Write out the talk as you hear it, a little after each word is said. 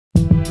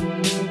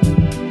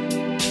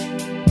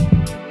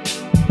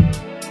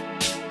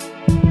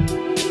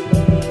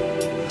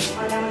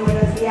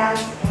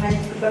Una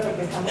disculpa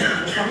porque estamos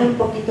empezando un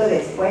poquito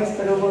después,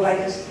 pero hubo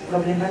varios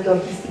problemas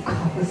logísticos.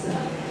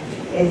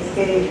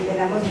 Le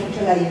damos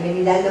mucho la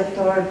bienvenida al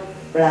doctor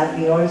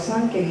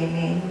Olson, que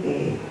viene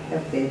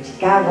de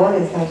Chicago,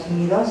 de Estados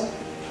Unidos.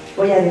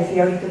 Voy a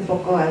decir ahorita un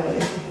poco algo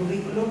de su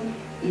currículum,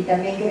 y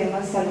también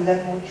queremos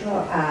saludar mucho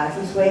a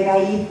su suegra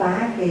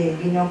Ipa, que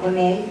vino con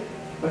él,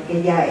 porque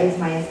ella es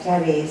maestra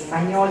de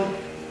español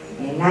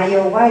en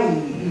Iowa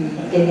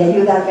y quería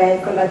ayudarle a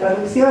él con la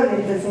traducción.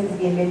 Entonces,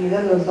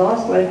 bienvenidos los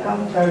dos.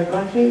 Welcome to our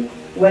country,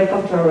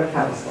 welcome to our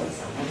house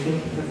also.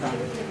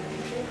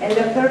 El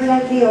doctor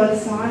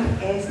Olson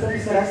es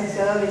profesor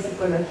asociado de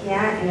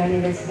psicología en la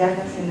Universidad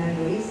Nacional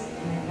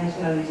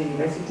National Louis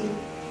University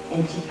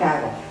en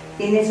Chicago.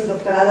 Tiene su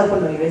doctorado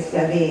por la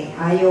Universidad de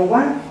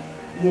Iowa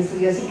y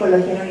estudió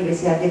psicología en la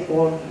Universidad de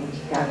Ford en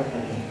Chicago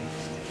también.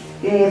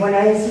 Bueno,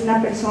 es una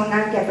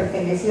persona que ha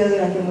pertenecido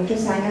durante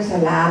muchos años a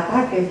la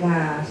APA, que es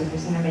la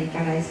Asociación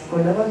Americana de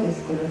Psicólogos de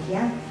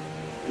Psicología,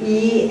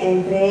 y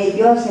entre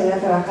ellos él ha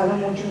trabajado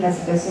mucho en la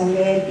situación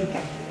de ética.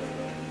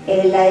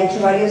 Él ha hecho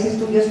varios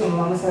estudios, como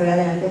vamos a ver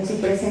adelante en su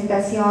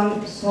presentación,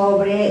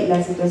 sobre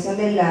la situación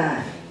de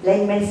la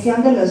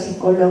inmersión de los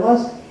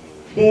psicólogos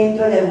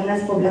dentro de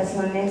algunas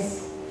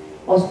poblaciones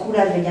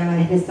oscuras, le llaman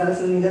en Estados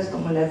Unidos,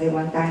 como las de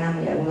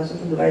Guantánamo y algunos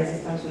otros lugares de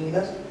Estados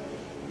Unidos,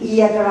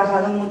 y ha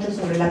trabajado mucho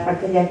sobre la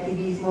parte de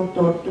activismo,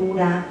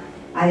 tortura,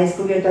 ha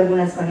descubierto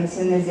algunas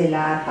conexiones de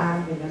la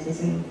APA, de la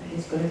Asociación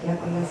de Psicología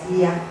con la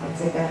CIA,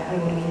 etc.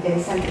 Algo muy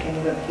interesante que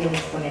no lo quiero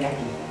exponer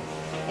aquí.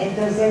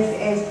 Entonces,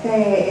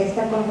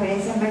 esta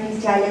conferencia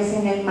magistral es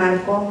en el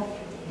marco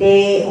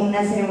de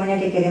una ceremonia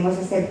que queremos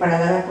hacer para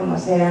dar a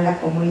conocer a la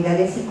comunidad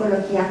de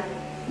psicología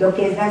lo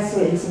que es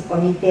el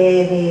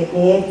subcomité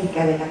de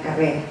ética de la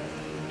carrera.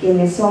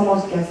 Quiénes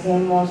somos, qué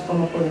hacemos,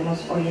 cómo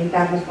podemos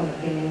orientarlos cuando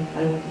tienen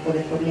algún tipo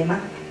de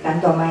problema,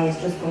 tanto a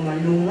maestros como a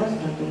alumnos,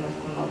 tanto unos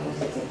con otros,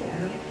 etc.,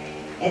 ¿no?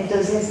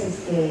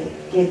 Entonces,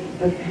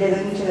 pues, le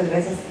doy muchas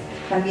gracias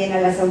también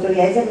a las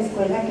autoridades de la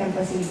escuela que han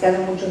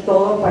facilitado mucho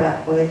todo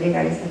para poder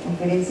llegar a esta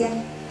conferencia.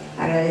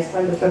 Agradezco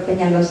al doctor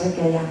Peñalosa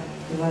que haya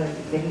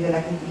tenido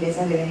la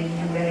gentileza de venir a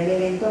inaugurar el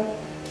evento,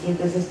 y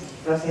entonces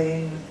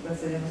procedemos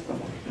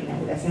con la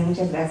inauguración.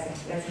 Muchas gracias.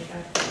 Gracias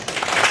a todos.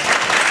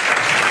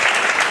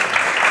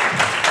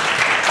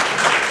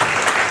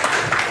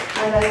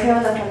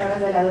 Agradecemos las palabras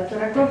de la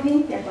doctora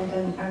Coffin y a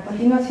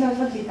continuación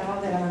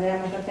solicitamos de la manera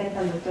más atenta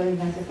al doctor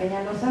Ignacio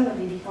Peñalosa nos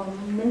dirija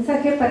un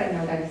mensaje para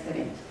inaugurar este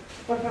evento.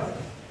 Por favor.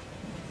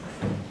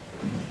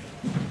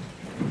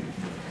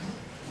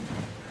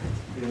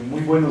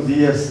 Muy buenos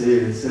días.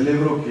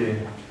 Celebro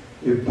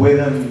que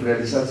puedan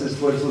realizarse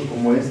esfuerzos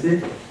como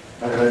este.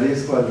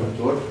 Agradezco al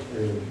doctor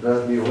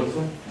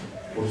Olson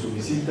por su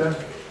visita.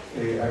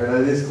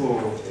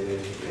 Agradezco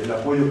el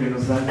apoyo que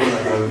nos dan con la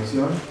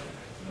traducción.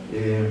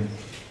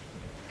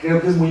 Creo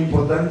que es muy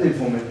importante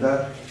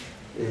fomentar,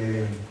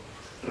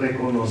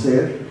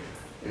 reconocer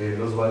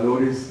los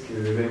valores que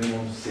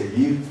debemos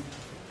seguir,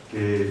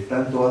 que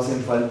tanto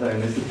hacen falta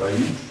en este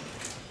país.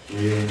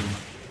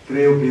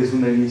 Creo que es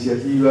una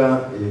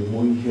iniciativa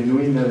muy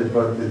genuina de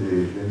parte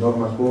de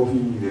Norma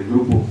Coffin y del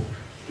grupo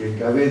que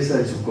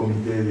encabeza el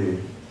subcomité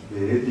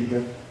de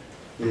ética.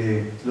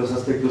 Los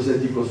aspectos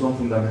éticos son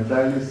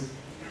fundamentales.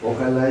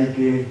 Ojalá y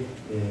que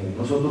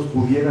nosotros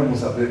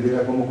pudiéramos aprender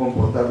a cómo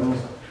comportarnos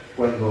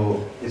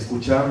cuando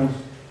escuchamos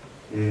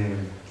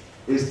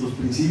estos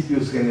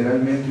principios.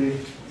 Generalmente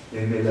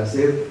en el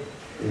hacer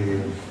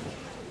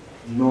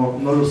no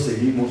los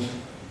seguimos,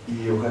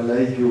 y ojalá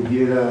y que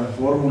hubiera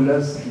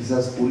fórmulas.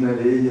 Quizás una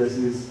de ellas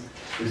es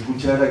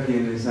escuchar a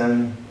quienes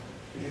han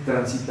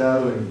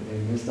transitado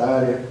en esta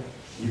área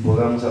y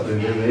podamos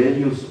aprender de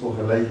ellos.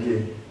 Ojalá y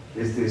que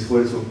este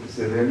esfuerzo que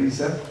se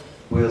realiza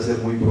pueda ser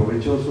muy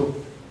provechoso.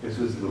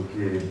 Eso es lo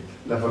que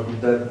la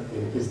facultad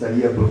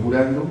estaría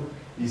procurando,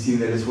 y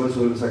sin el esfuerzo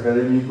de los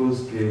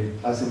académicos que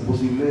hacen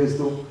posible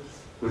esto,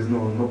 pues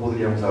no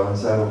podríamos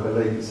avanzar.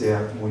 Ojalá y que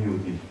sea muy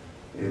útil.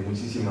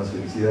 Muchísimas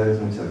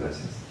felicidades, muchas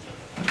gracias.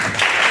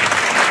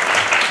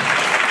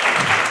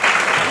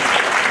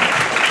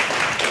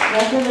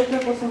 Gracias, doctor,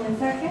 por su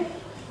mensaje.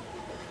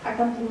 A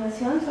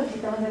continuación,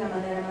 solicitamos de la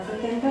manera más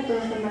atenta,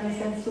 todos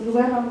permanezcan en su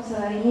lugar. Vamos a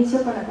dar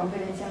inicio con la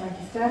conferencia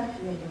magistral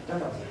del doctor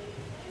Olson.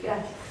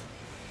 Gracias.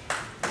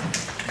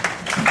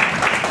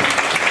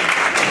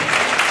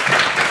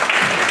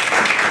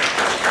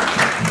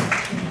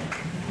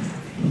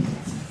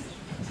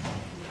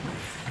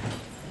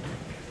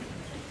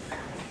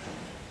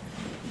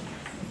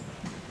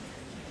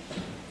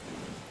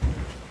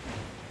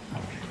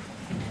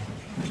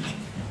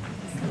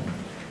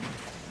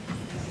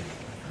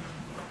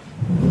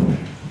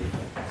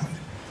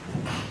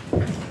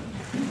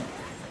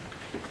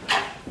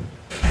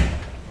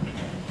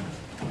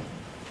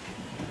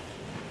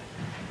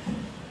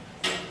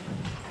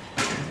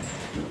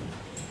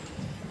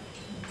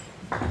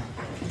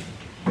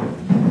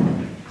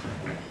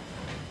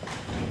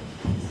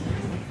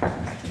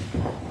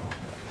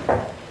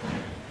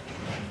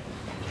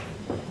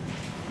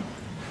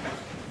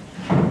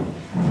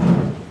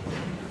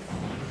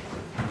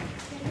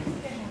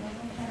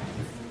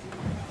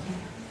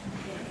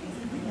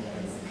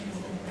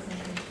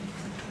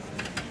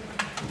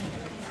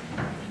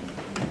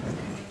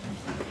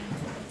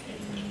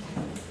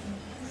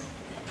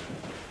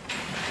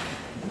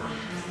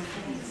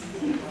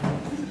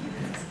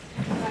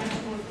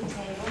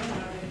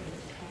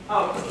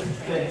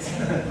 Thanks.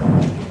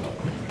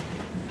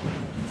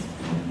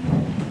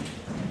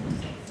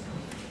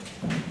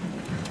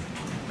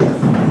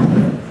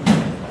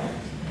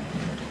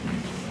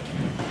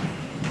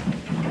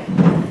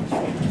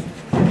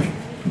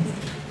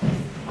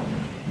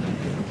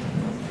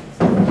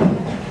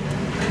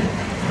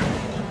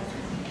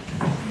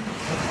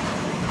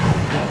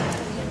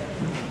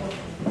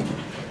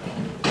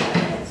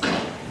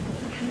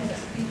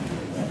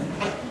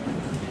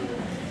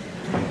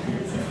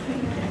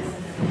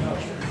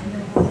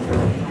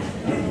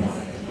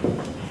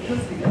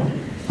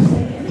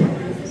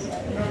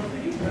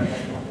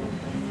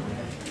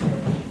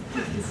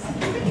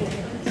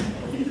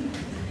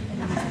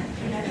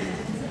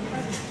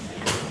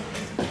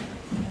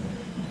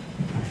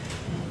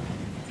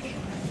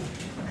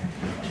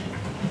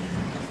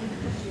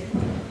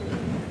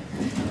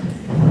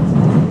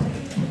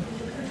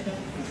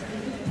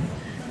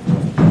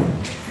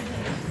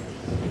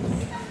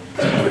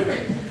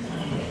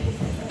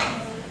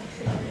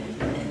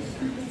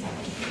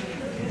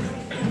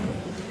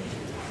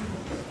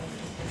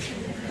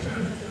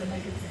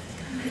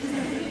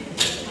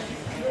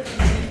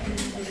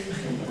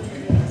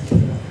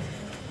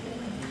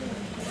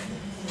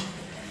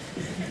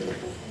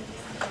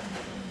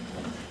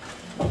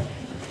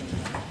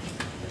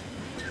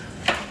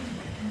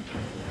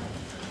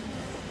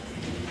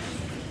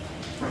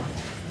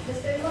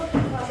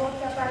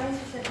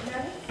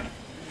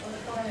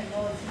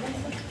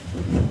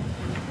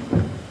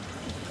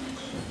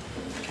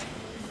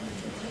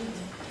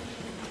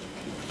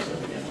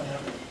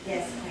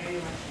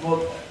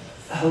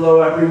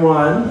 Hello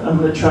everyone. I'm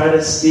going to try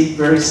to speak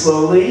very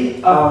slowly.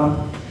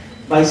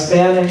 My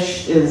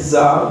Spanish is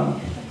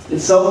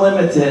so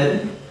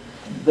limited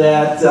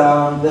that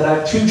I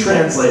have two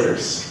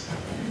translators.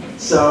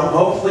 So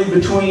hopefully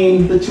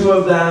between the two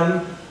of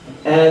them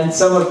and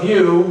some of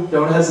you,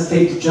 don't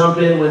hesitate to jump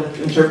in with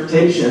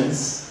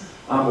interpretations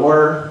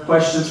or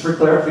questions for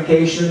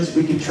clarifications.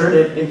 We can turn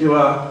it into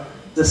a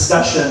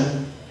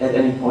discussion at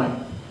any point.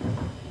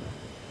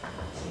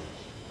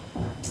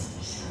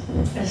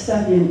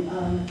 Está bien.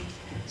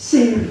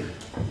 Sí,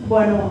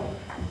 bueno,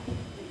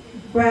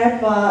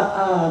 Brad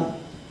va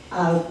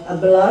a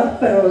hablar,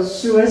 pero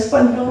su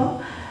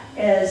español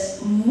es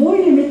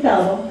muy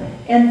limitado,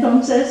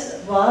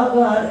 entonces va a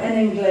hablar en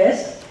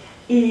inglés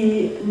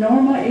y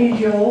Norma y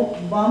yo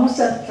vamos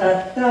a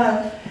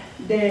tratar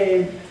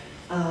de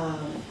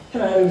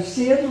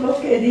traducir lo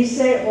que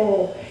dice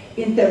o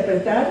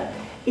interpretar,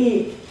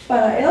 y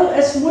para él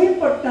es muy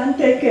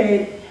importante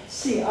que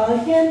si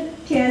alguien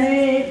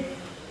tiene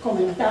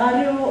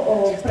comentario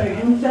o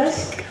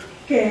preguntas,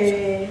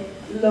 que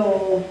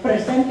lo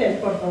presenten,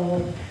 por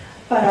favor,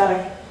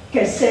 para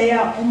que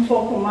sea un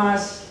poco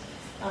más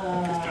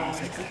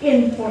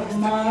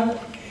informal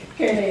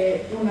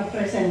que una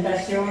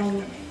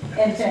presentación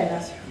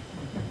entera.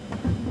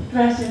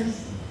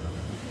 Gracias.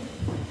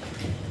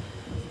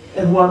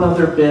 And one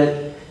other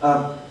bit,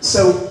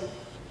 so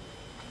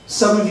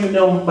some of you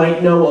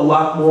might know a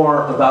lot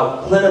more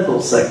about clinical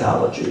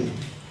psychology,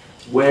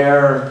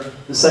 where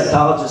the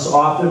psychologist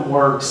often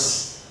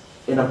works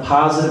in a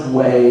positive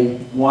way,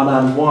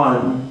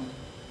 one-on-one,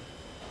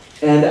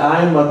 and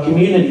I'm a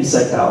community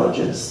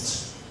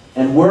psychologist,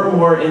 and we're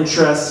more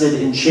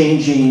interested in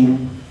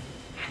changing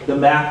the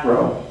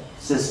macro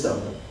system.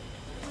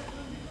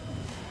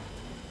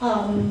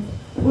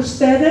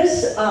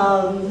 Ustedes,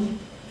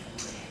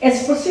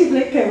 es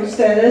posible que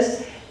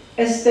ustedes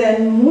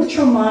estén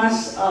mucho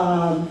más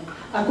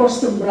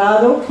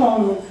acostumbrados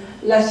con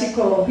la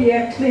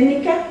psicología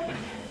clínica,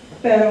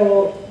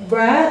 pero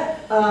Brad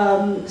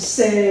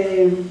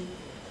se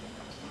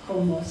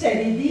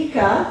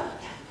dedica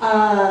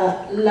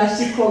a la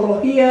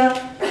psicología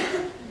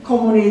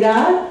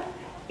comunidad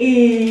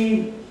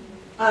y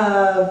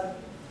a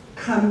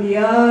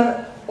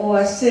cambiar o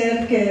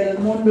hacer que el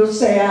mundo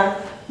sea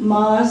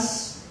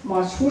más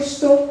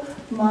justo,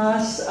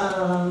 más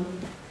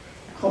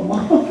como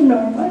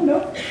Norma,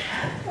 ¿no?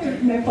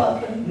 Me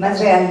falta. Más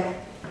real.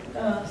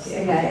 Sí.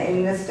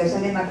 En una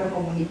situación de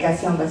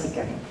macrocomunicación,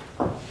 básicamente.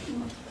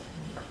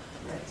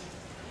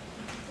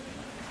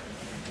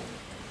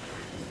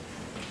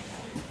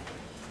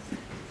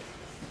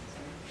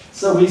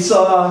 So we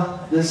saw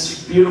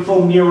this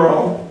beautiful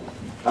mural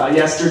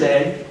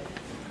yesterday.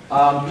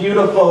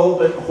 Beautiful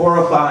but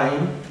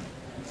horrifying.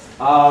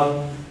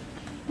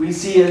 We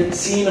see a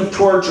scene of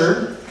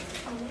torture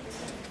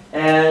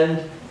and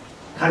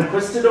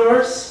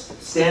conquistadors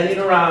standing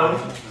around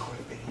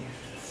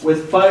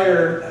with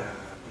fire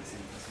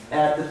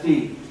at the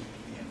feet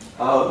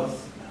of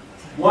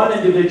one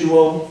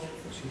individual,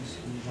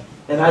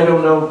 and I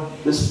don't know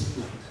this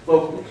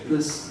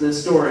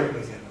story,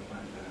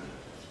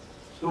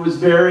 who was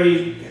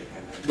very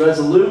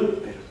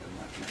resolute,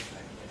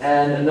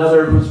 and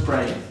another who's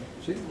praying.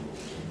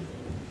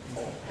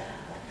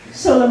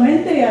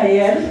 Solamente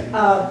ayer,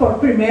 por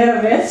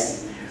primera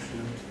vez,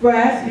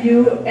 Brad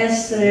vio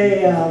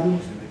este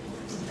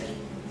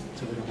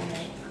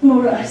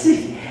mural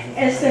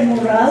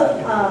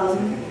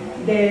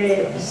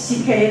de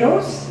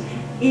siqueiros,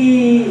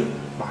 y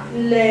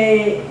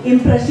le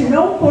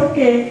impresionó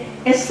porque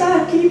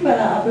está aquí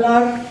para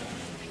hablar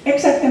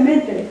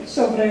exactamente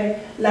sobre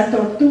la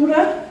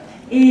tortura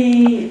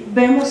y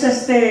vemos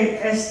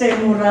este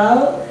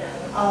mural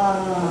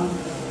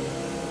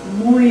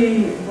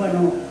muy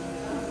bueno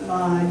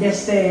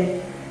desde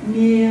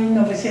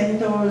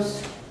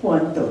 1900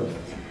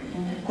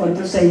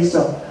 ¿cuánto se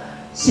hizo?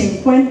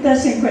 50,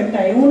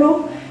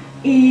 51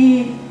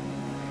 y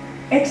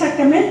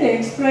exactamente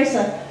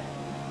expresa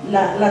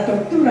la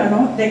tortura,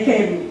 ¿no? De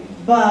que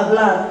va a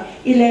hablar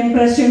y le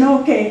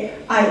impresionó que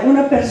hay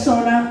una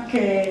persona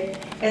que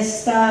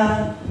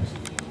está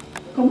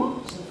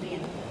 ¿cómo?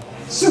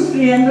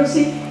 Sufriendo,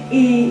 sí,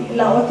 y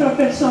la otra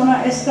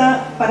persona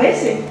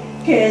parece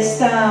que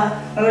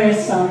está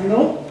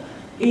rezando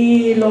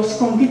y los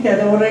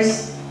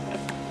competidores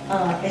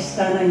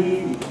están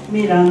ahí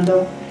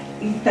mirando.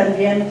 Y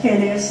también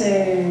quién es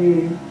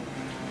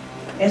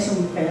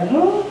un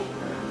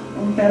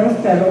perro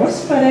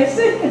feroz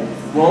parece.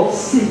 Wolf?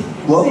 Sí,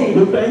 Wolf? sí.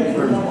 Lupe?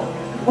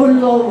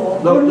 Un lobo.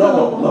 Un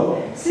Lobo.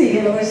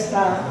 Sí, lo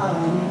está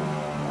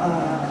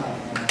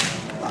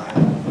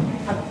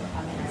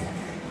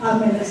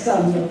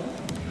amenazando.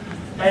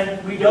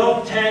 And we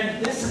don't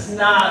tend, this is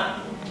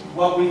not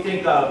what we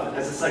think of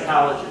as a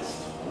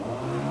psychologist.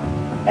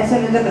 Eso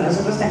no es lo que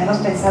nosotros tenemos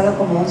pensado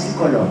como un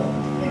psicólogo.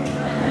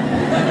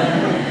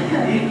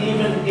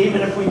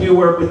 Even if we do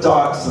work with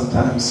dogs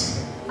sometimes.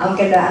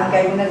 Aunque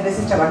algunas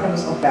veces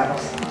trabajamos con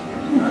perros.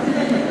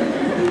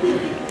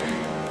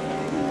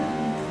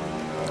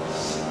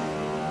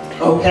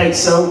 Okay,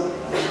 so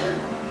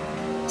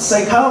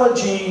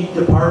psychology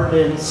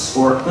departments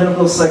or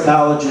clinical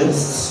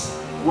psychologists,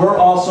 we're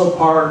also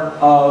part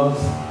of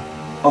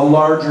a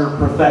larger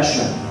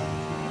profession.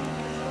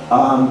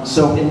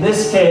 So in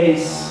this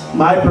case,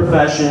 my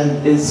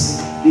profession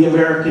is the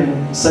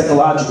American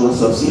Psychological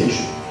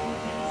Association.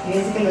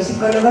 Fíjense que los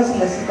psicólogos y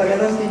los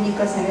psicólogos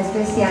clínicos en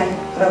especial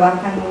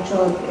trabajan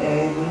mucho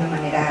de una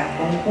manera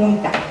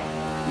conjunta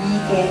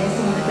y que en este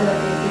momento lo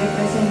que quiere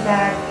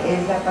presentar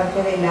es la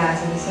parte de la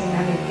Asociación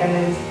Americana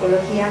de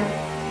Psicología,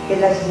 que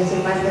es la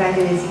asociación más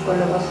grande de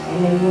psicólogos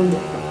en el mundo.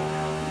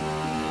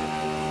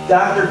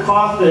 Dr.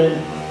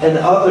 Coffin and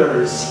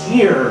others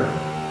here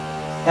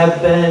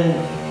have been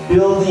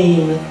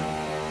building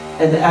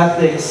an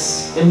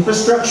ethics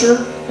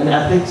infrastructure, an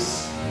ethics.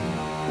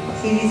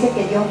 Sí, dice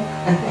que yo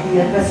y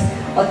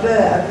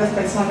otras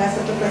personas,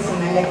 otro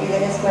personal aquí de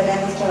la escuela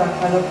hemos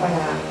trabajado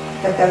para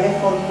tratar de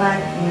formar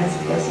una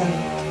situación,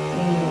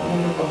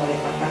 como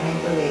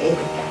departamento de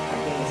ética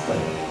aquí en la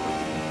escuela.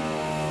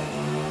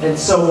 And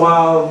so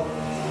while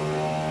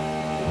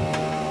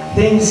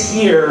things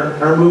here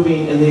are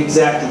moving in the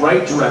exact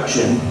right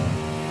direction,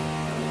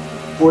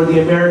 for the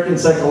American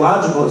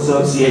Psychological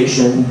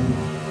Association,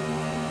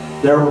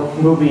 they're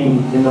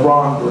moving in the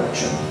wrong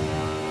direction.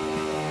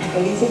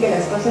 Que dice que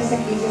las cosas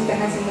aquí se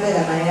están haciendo de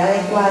la manera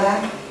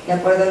adecuada, de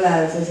acuerdo a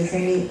la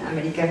Asociación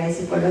Americana de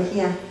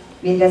Psicología,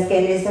 mientras que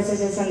en esta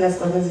asociación las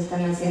cosas se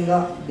están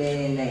haciendo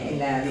en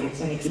la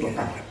dirección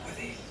equivocada.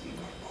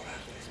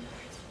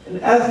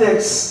 And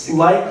ethics,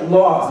 like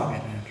law,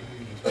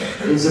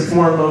 is a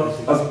form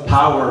of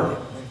power.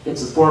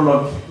 It's a form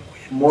of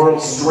moral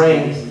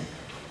strength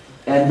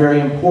and very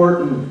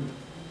important,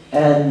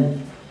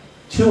 and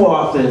too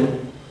often,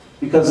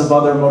 because of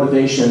other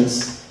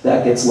motivations,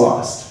 that gets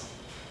lost.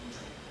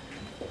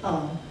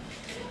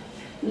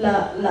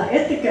 La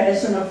ética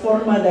es una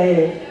forma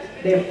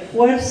de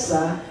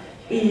fuerza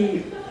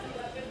y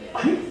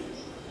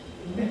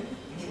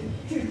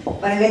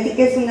Bueno, la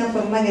ética es una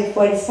forma de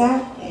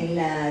fuerza. En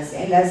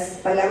las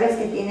palabras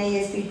que tiene ahí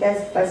escritas,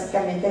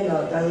 básicamente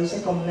lo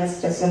traduce como una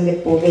situación de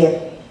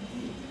poder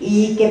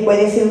y que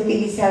puede ser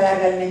utilizada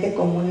realmente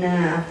como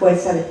una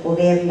fuerza de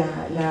poder,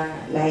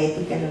 la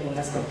ética en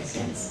algunas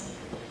profesiones.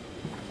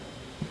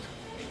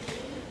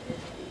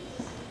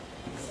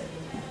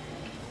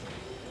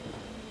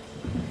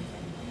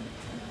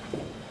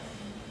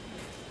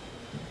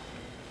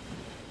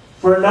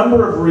 For a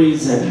number of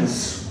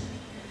reasons,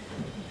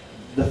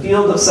 the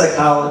field of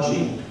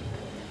psychology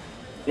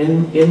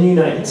in the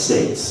United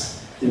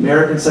States, the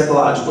American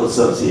Psychological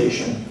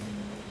Association,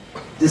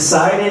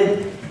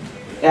 decided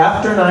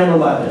after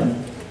 9/11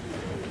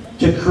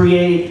 to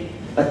create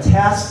a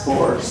task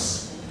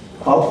force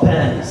called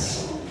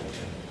PENS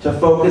to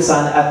focus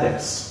on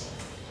ethics.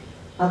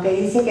 Aunque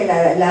dice que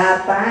la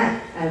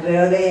APA,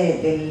 alrededor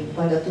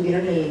cuando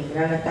tuvieron el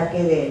gran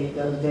ataque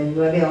del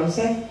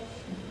 9/11,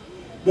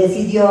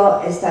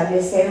 decidió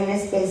establecer una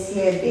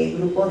especie de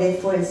grupo de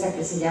fuerza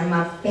que se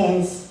llama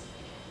PENS.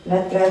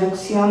 La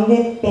traducción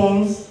de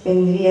PENS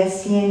vendría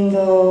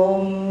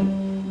siendo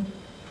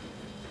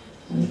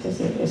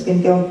es que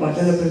tengo que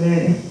encontrarlo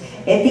primero.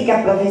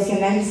 Ética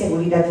Profesional y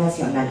Seguridad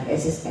Nacional.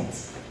 Ese es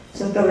PENS. Es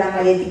un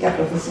programa de ética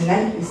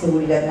profesional y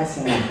seguridad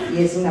nacional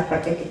y es una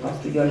parte que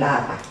construyó la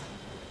APA.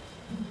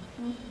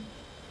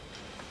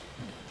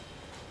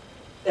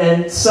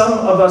 And some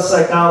of us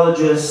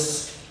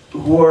psychologists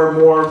who are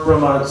more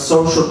from a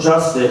social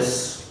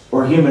justice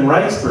or human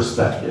rights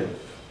perspective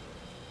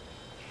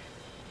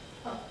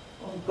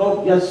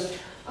Yes.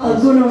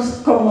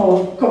 Algunos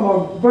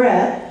como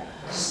Brad,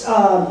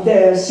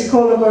 de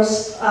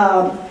psicólogos,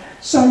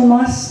 son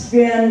más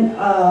bien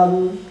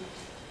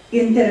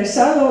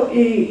interesados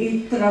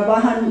y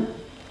trabajan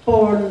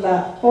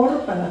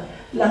para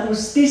la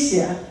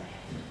justicia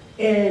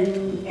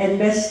en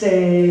vez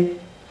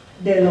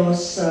de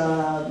los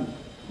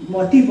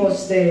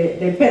motivos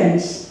de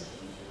penas.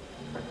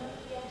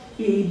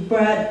 Y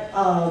Brad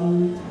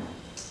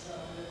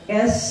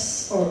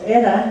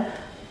era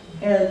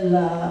el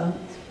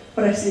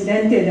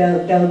presidente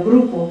del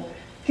grupo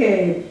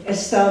que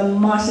está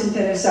más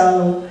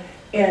interesado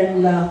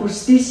en la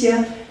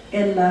justicia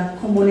en la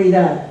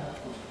comunidad.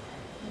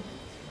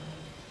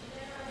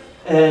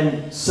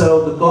 And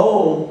so the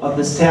goal of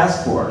this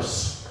task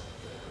force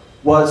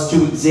was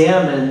to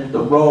examine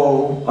the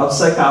role of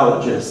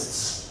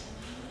psychologists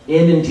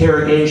in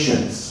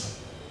interrogations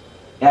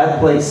at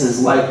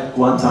places like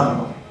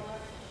Guantanamo.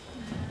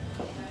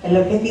 El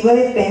objetivo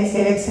de FES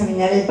era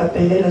examinar el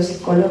papel de los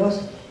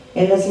psicólogos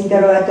en los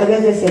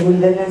interrogatorios de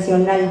seguridad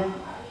nacional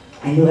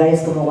en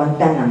lugares como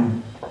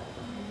Guantánamo.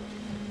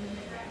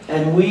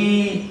 And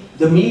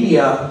the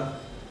media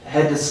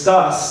had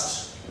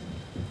discussed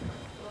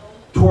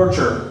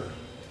torture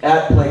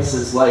at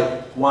places like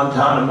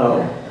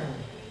Guantanamo,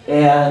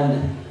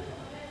 and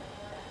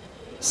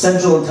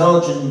Central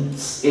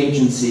Intelligence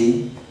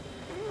Agency,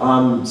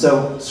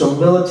 so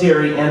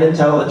military and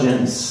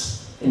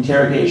intelligence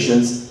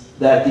interrogations,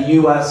 that the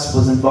U.S.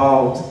 was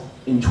involved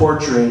in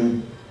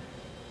torturing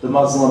the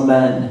Muslim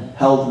men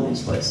held in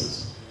these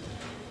places.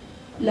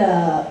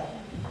 La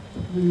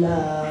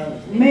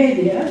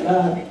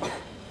media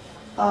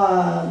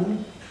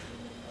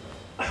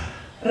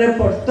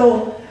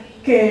reportó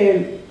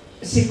que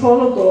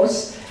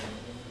psicólogos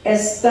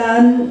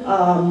estaban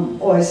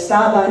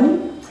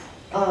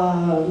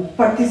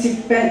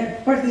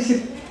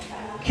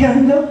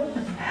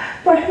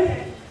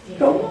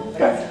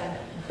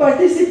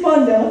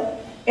participando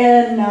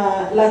en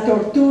la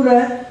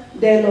tortura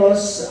de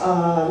los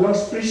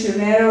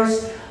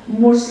prisioneros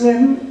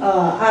musulmanes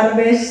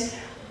árabes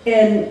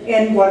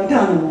en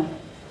Guantánamo,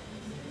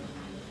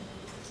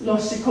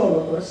 los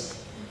psicólogos.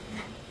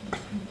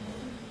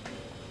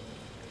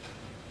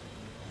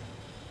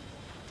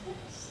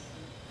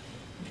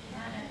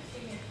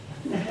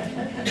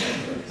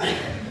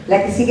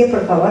 La que sigue,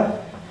 por favor.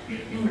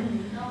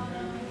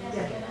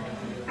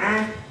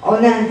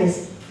 Una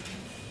antes.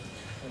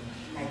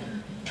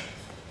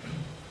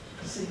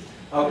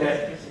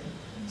 Okay,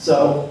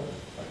 so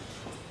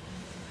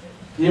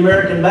the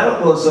American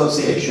Medical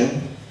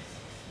Association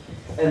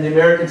and the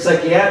American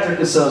Psychiatric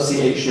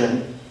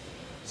Association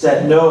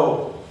said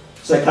no,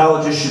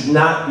 psychologists should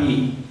not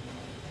be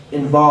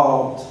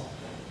involved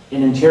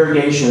in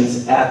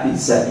interrogations at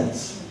these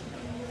settings.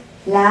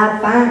 La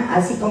APA,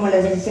 así como la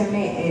Asociación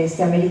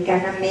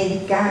Americana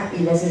Médica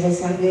y la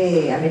Asociación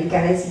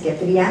Americana de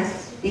Psiquiatría,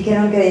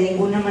 dijeron que de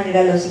ninguna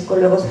manera los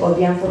psicólogos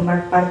podían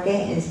formar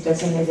parte en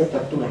situaciones de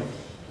tortura.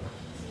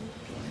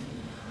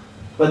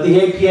 But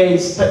the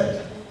APA's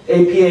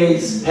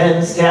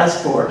PENS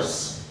task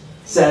force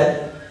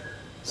said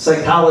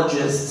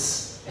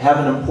psychologists have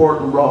an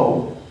important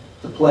role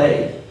to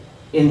play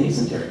in these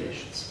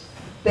interrogations.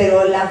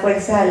 Pero la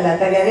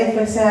tarea de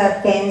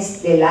fuerza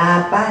PENS de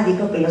la APA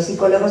dijo que los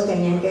psicólogos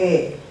tenían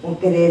que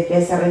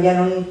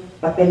desarrollar un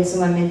papel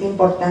sumamente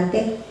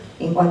importante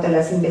en cuanto a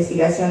las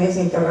investigaciones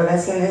e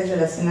interrogaciones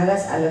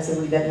relacionadas a la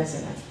seguridad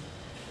nacional.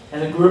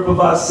 And a group of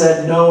us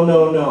said no,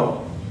 no,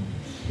 no.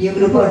 Y un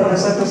grupo de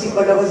nosotros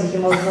psicólogos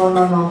dijimos no,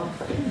 no, no.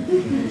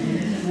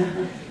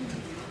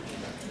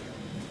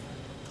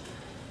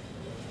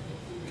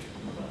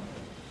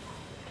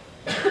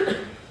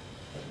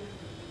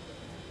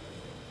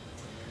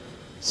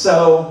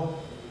 So,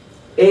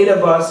 8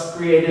 of us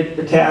created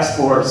the task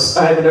force,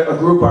 a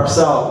group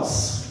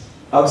ourselves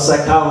of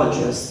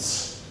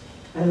psychologists.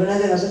 Algunos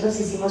de nosotros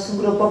hicimos un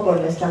grupo por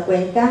nuestra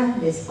cuenta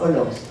de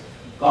psicólogos.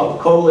 Called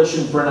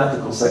Coalition for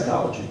Ethical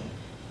Psychology.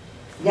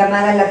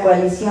 Llamada la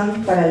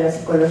Coalición para la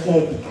Psicología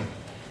Ética.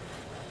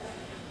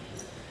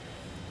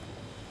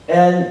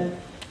 And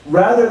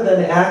rather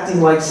than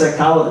acting like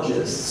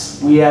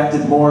psychologists, we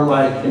acted more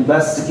like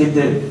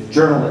investigative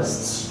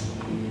journalists.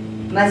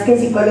 Más que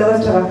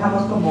psicólogos,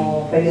 trabajamos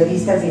como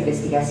periodistas de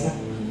investigación.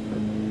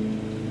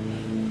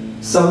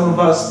 Some of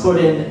us put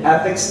in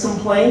ethics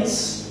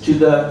complaints to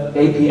the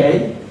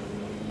APA.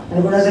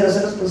 Algunos de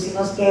nosotros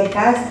pusimos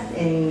quejas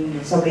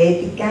sobre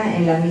ética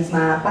en la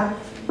misma APA.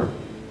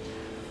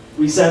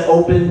 We sent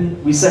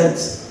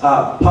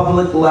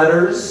public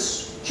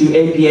letters to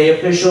APA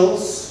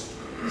officials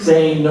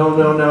saying no,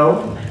 no,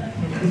 no.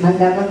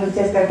 Mandamos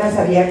muchas cartas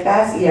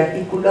abiertas y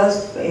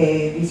artículos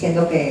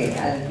diciendo que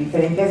a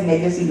diferentes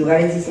medios y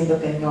lugares diciendo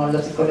que no,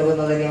 los psicólogos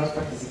no debíamos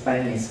participar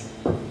en eso.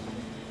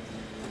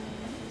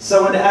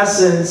 So in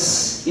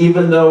essence,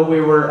 even though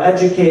we were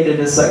educated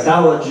as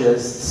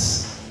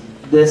psychologists,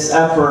 this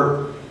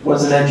effort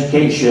was an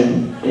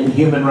education in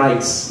human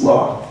rights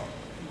law.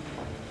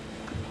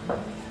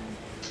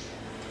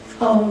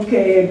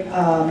 Aunque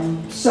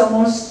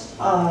somos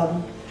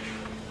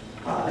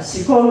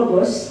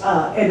psicólogos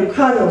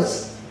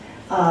educados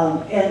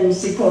en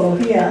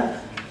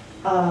psicología,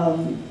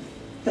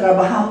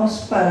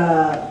 trabajamos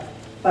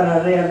para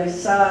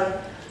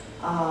realizar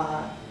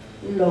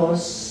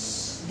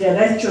los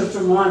derechos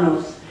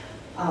humanos,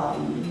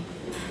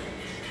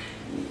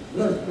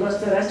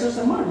 los derechos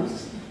humanos.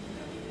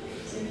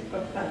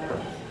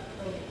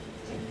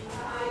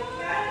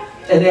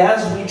 And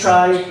as we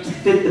try to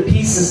fit the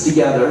pieces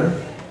together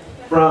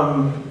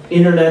from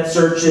internet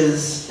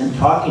searches and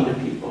talking to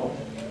people,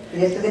 y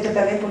después de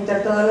tratar de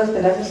juntar todos los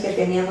pedazos que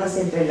teníamos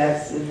entre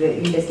las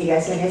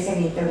investigaciones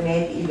en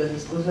internet y los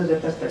discursos de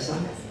otras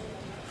personas,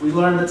 we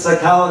learned that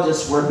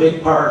psychologists were a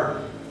big part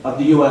of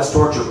the U.S.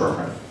 torture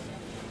program.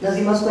 nos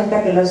dimos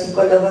cuenta que los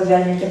psicólogos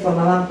realmente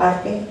formaban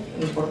parte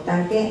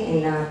importante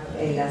en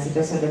la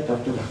situación de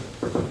tortura.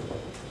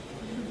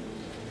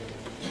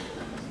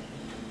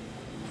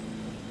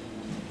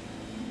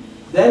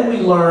 Then we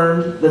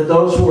learned that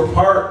those who were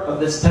part of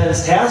this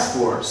PENS task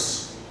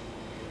force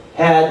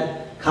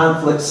had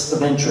conflicts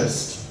of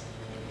interest.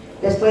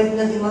 Después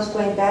nos dimos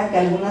cuenta que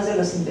algunos de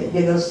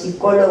los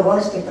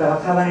psicólogos que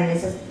trabajaban en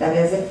esas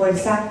tareas de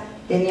fuerza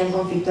tenían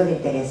conflicto de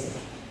intereses.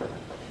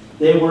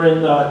 They were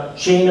in the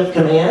chain of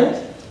command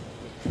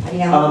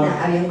Había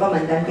un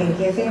comandante en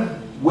jefe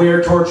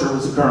where torture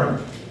was occurring.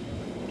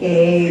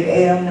 que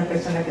era una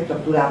persona que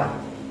torturaba.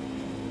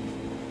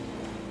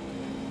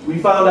 We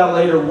found out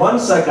later one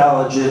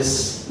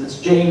psychologist,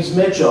 this James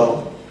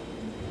Mitchell,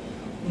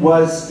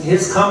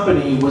 his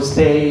company was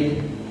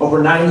paid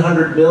over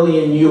 $900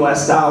 million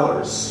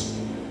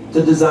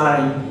to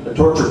design a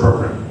torture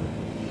program.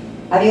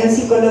 Había un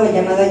psicólogo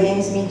llamado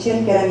James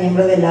Mitchell que era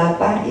miembro de la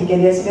APA y que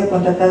había sido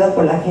contratado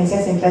por la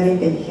Agencia Central de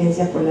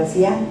Inteligencia por la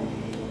CIA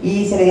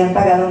y se le habían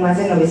pagado más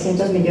de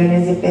 900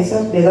 millones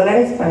de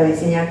dólares para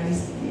diseñar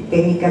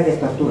técnicas de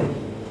tortura.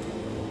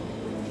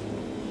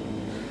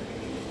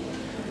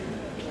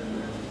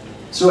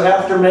 So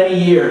after many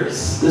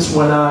years, this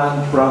went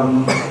on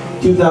from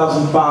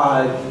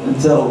 2005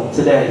 until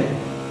today.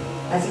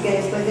 Así que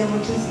después de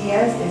muchos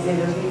días, desde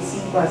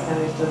 2005 hasta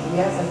nuestros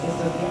días, hasta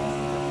estos días,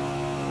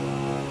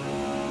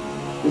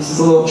 this is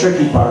a little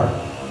tricky part.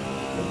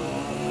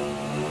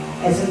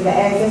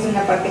 esa es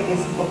una parte que es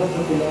un poco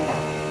truculenta.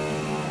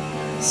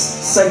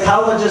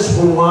 Psychologists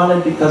were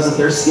wanted because of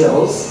their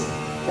skills.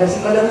 Los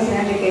psicólogos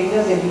eran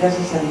requeridos debido a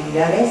sus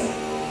habilidades.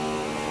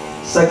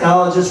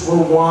 Psychologists were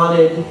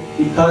wanted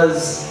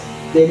because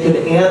they could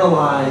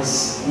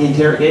analyze the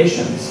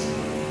interrogations.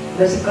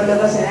 Los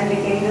psicólogos eran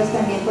requeridos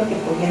también porque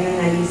podían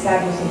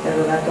analizar los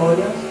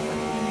interrogatorios.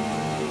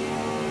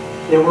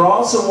 They were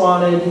also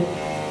wanted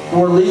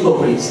for legal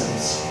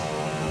reasons.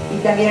 Y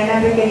también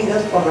eran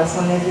requeridos por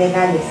razones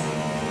legales.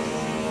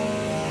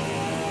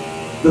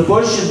 The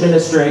Bush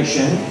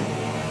administration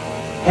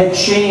had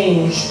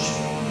changed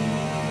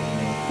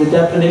the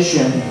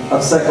definition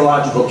of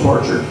psychological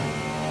torture.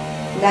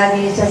 La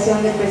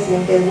administración del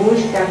presidente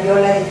Bush cambió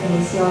la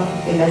definición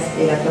de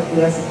la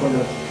tortura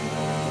psicológica.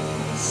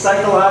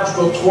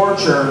 Psychological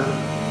torture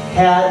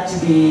had to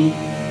be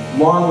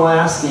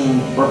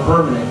long-lasting or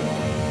permanent.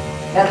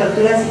 La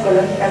tortura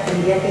psicológica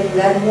tendría que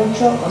durar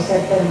mucho o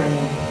ser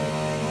permanente.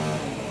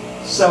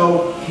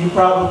 So you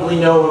probably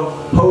know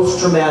of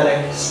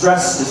post-traumatic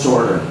stress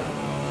disorder.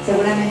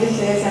 Seguramente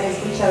ustedes han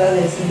escuchado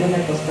del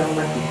síndrome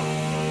postraumático.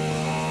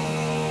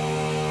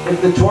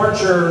 If the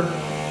torture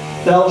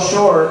fell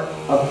short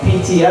of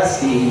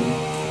PTSD,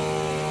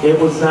 it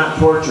was not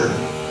torture.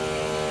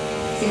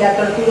 Si la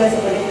tortura se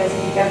puede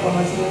clasificar como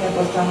síndrome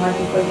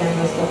postraumático, ya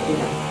no es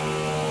tortura.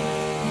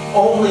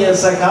 Only a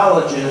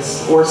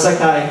psychologist or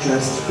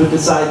psychiatrist could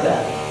decide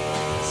that.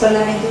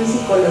 Solamente un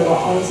psicólogo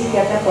o un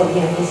psiquiatra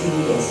podrían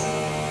decidir eso.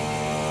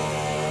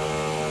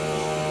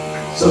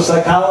 So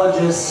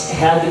psychologists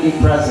had to be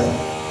present.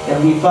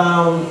 And we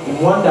found in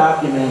one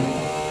document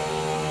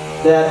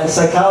that a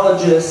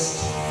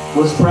psychologist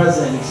was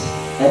present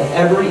at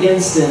every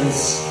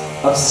instance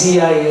of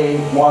CIA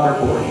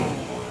waterboarding.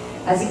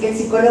 Así que el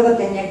psicólogo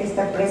tenía que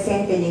estar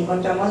presente y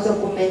encontramos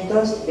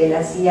documentos de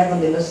la CIA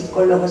donde los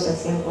psicólogos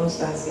hacían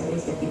constancia de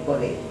este tipo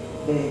de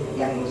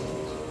diagnósticos.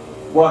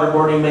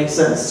 Waterboarding makes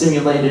sense,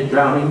 simulated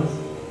drowning.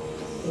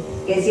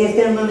 Que si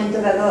este en un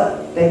momento dado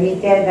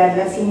permite dar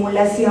la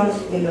simulación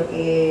de lo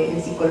que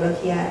el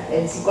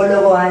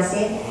psicólogo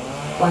hace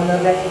cuando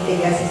realmente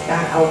ya se está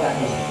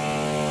ahogando.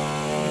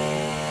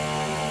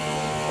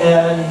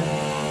 And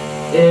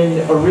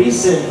in a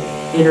recent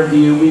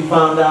interview, we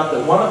found out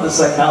that one of the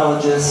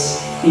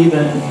psychologists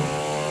even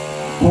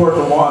poured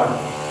the water.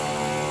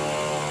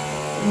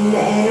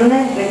 En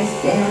una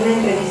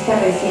entrevista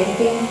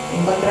reciente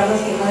encontramos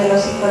que uno de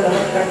los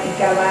psicólogos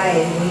practicaba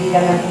el hundir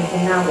a la gente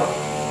en agua.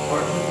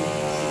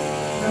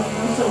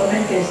 No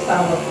solamente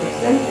estaba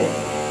presente,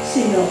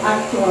 sino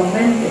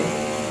actualmente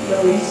lo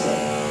hizo.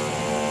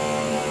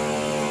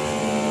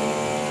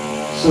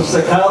 So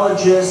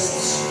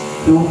psychologists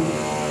who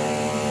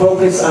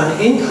focus on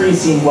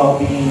increasing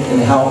well-being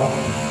and health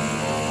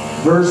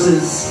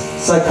versus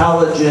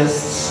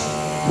psychologists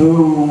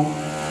who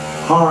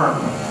harm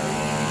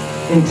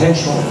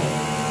intentionally.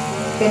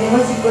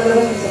 tenemos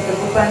psicólogos que se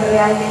preocupan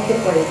realmente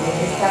por el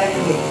bienestar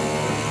de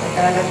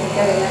sacar a la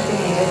gente adelante,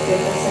 mientras que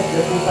otros se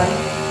preocupan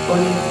por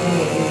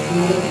incluir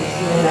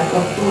inclusive la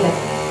tortura.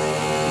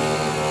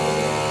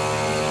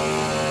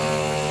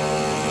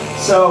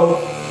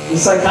 So the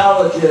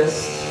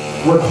psychologist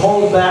would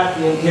hold back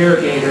the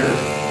interrogator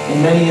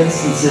in many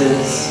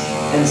instances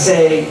and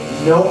say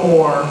no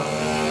more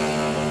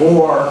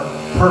or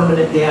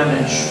permanent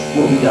damage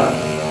will be done.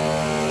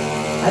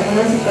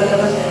 Algunos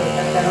psicólogos se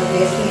trataron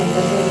de esto y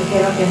entonces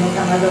dijeron que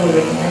nunca más lo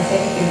volverían a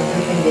hacer y que no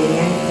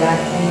pretenderían dar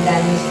un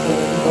daño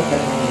psicológico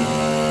permanente.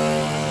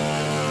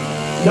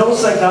 No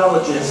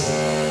psychologist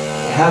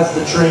has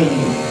the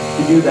training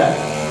to do that.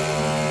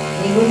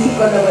 Ningún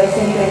psicólogo es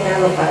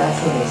entrenado para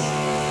hacer eso.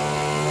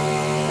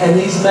 And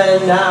these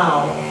men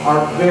now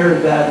are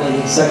very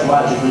badly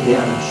psychologically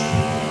damaged.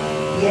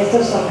 Y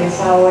estos hombres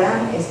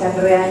ahora están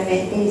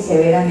realmente y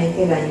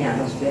severamente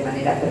dañados de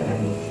manera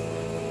permanente.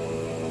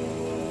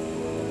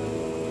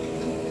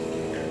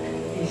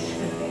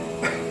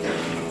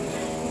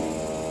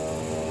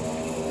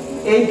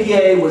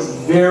 APA was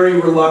very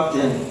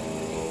reluctant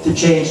to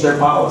change their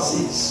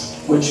policies,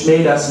 which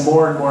made us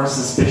more and more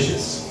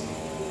suspicious.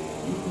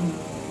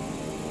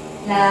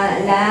 La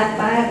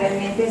APA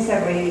realmente se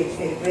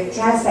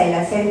rechaza el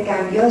hacer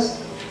cambios,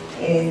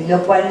 lo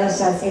cual nos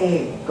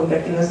hace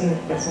convertirnos en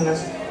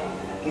personas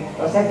que,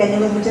 o sea,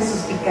 tenemos muchas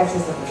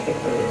suspicacias al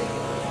respecto de eso.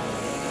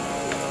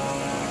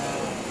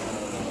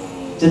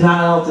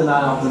 Denial,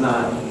 denial,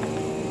 denial.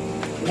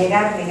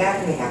 Negar, negar,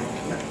 negar.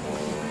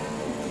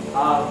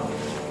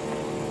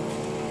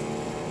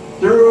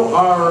 Through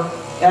our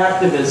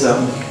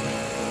activism,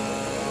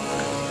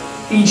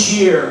 each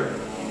year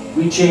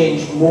we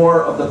change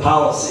more of the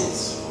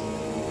policies.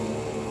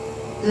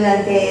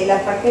 Durante la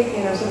parte que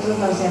nosotros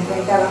nos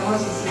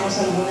enfrentábamos, hicimos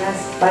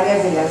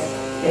varias de las,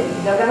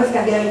 logramos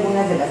cambiar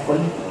algunas de las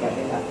políticas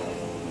de la.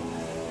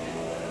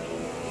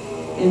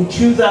 In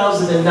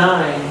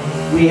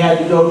 2009, we had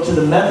to go to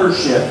the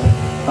membership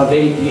of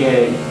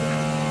APA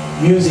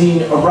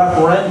using a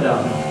referendum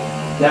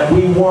that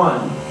we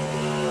won.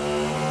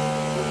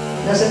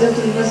 Nosotros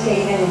tuvimos que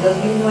ir en el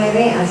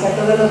 2009 hacia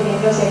todos los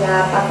miembros de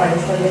la APA para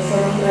establecer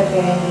un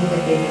referéndum que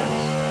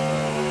teníamos.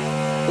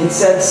 It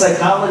said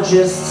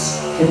psychologists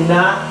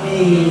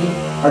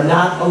are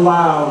not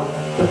allowed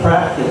to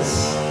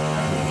practice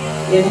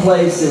in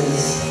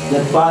places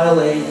that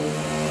violate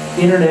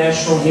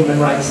international human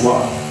rights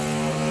law.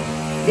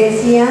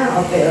 Decía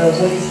o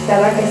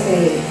solicitaba que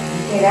se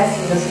dijera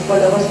si los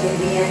psicólogos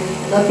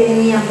no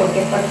tenían por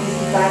qué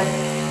participar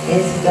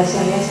en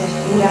situaciones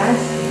oscuras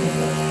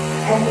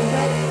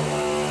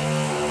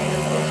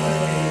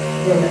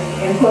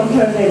en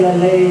contra de la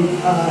ley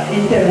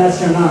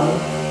internacional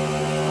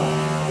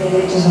de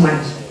derechos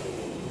humanos.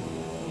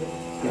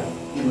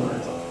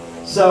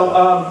 So,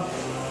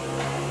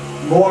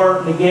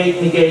 more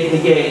negate, negate,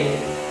 negate,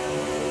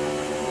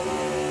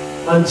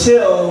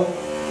 until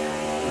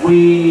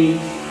we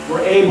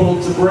were able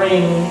to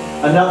bring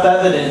enough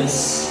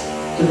evidence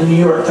to the New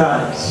York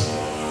Times.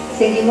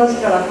 Seguimos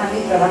trabajando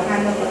y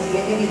trabajando,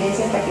 consiguiendo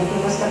evidencia hasta que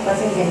fuimos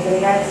capaces de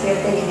entregar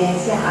cierta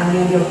evidencia a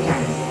New York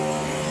Times.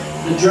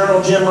 The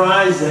journal Jim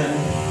Risen,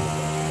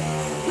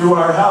 through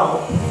our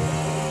help,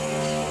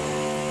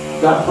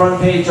 got a front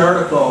page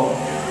article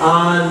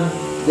on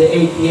the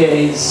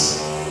APA's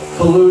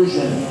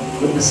collusion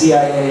with the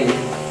CIA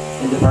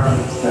and Department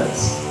of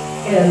Defense.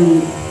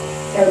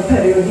 El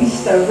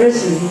periodista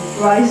Risen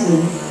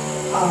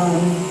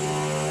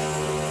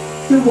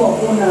tuvo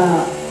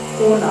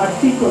un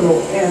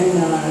artículo en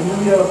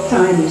New York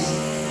Times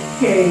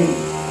que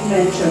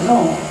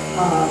mencionó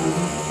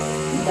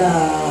la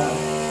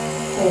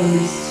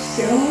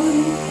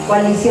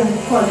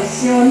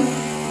coalición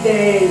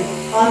de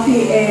APA,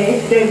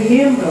 de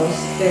miembros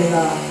de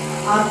la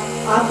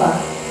APA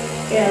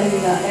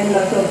en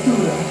la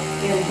tortura,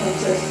 y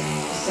entonces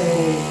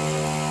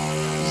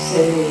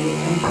se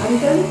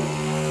enfrentan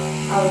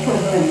al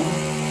problema.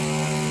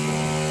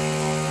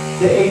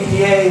 The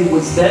APA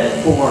was then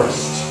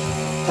forced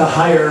to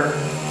hire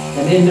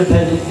an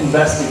independent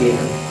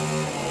investigator.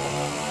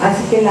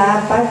 Así que la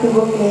APA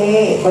tuvo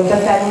que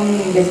contratar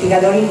un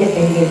investigador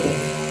independiente.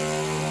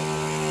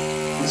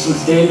 This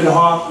was David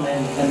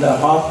Hoffman, and the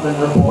Hoffman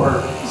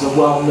report is a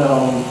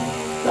well-known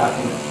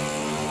document.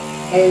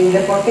 El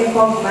reporte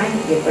Hoffman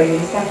y el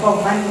periodista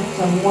Hoffman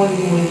son muy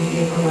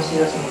bien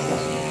conocidos en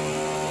Estados Unidos.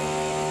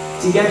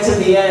 To get to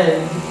the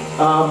end,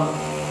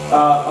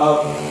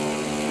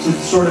 to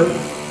sort of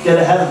get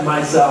ahead of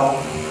myself,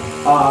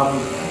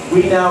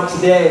 we now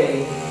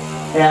today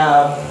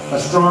have a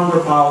stronger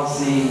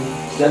policy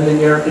than the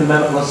American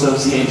Medical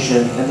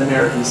Association and the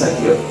American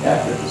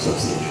Psychiatric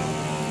Association.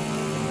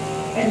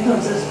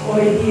 Entonces,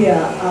 hoy día,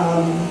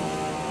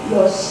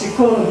 los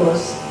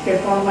psicólogos que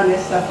forman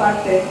esta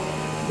parte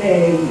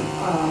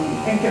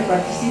en que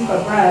participa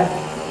Brad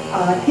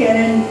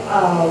tienen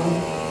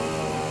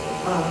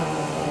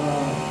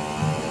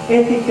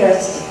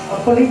éticas,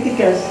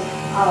 políticas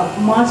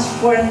más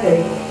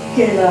fuertes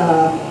que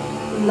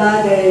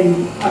la de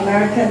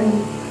American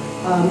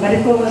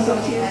Medical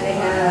Association. de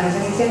la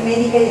Asociación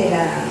Médica y de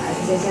la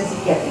Asociación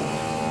Psiquiátrica.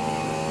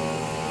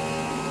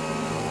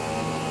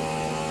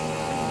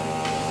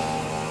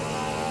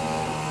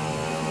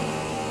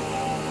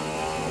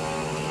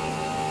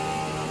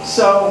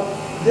 So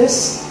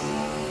this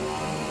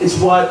is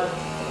what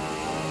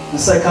the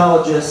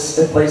psychologists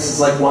at places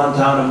like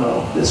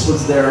Guantanamo, this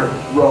was their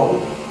role.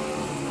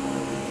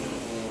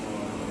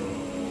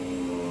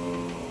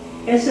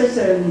 Ese es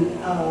el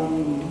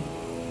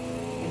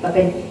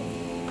papel.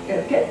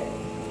 ¿el qué?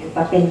 El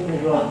papel,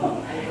 el rol.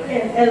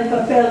 El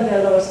papel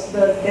de los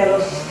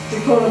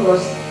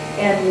psicólogos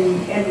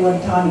en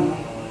Guantánamo.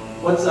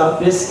 What's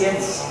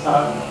biscuits?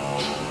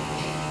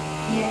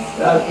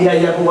 Yes.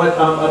 Yeah, but what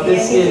a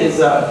biscuit is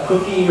a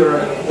cookie or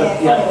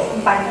yeah.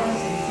 Un pan.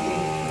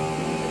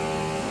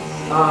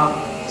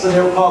 So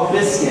they were called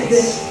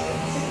biscuits.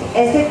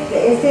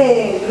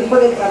 Este grupo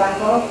de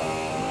trabajo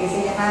que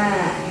se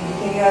llama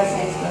Behavioral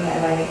Science,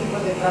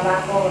 equipos de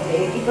trabajo,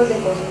 equipos de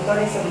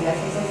consultores sobre las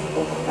ciencias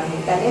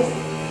comportamentales,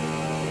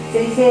 se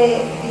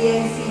dice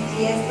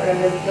BSCGS, pero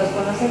los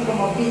conocen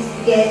como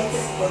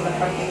biscuits por la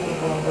parte que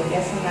como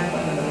podría sonar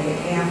cuando lo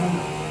deletreamos.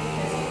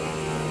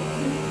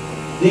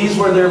 These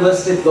were their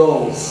listed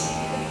goals.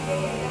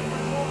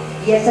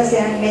 Y estas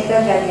eran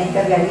metas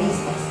realmente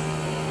realistas.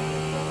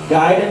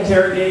 Guide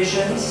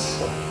interrogations,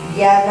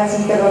 Guiar las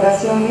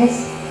interrogaciones,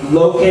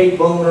 locate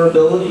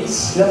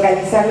vulnerabilities,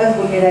 localizar las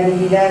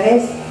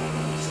vulnerabilidades,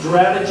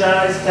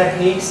 strategize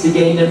techniques to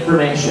gain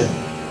information.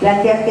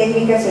 plantear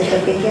técnicas y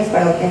estrategias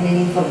para obtener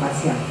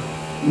información,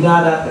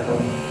 Not ethical.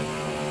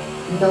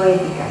 no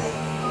éticas.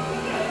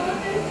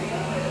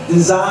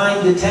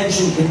 Design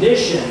detention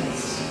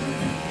conditions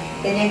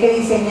Tenían que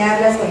diseñar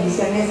las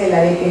condiciones de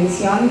la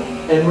detención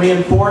and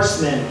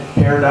reinforcement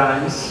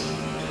paradigms,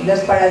 y los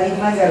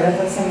paradigmas de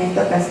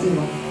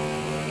reforzamiento-castigo.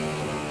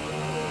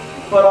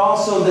 but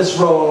also this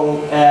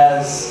role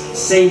as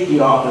safety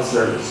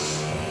officers.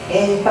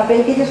 El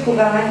papel que ellos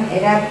jugaban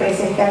era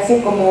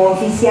presentarse como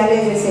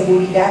oficiales de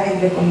seguridad,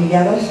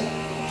 entrecomillados,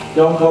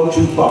 Don't go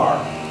too far.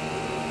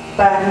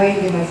 para no ir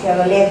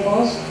demasiado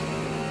lejos.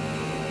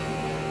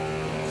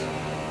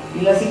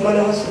 Y los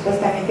psicólogos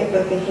supuestamente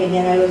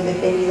protegerían a los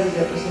detenidos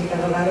de otros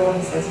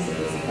interrogadores, así se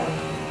presentaban.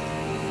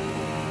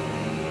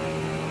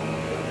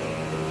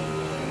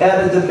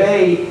 At a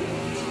debate,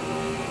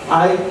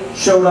 I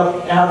showed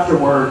up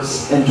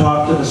afterwards and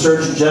talked to the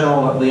Surgeon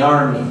General of the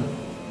Army.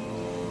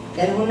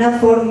 De alguna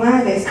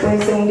forma,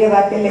 después de un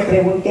debate, le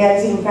pregunté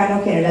al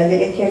cirujano general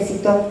del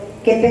ejército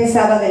qué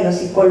pensaba de los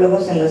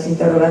psicólogos en los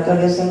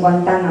interrogatorios en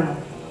Guantánamo.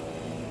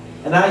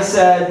 And I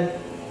said,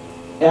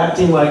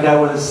 acting like I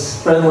was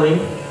friendly,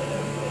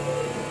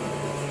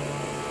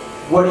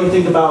 what do you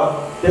think about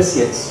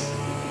biscuits?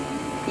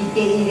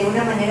 Y de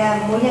una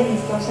manera muy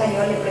amistosa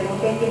yo le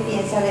pregunté qué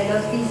piensa de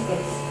los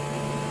biscuits.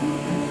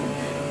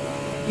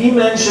 He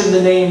mentioned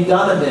the name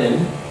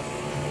Donovan.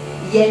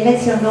 Y él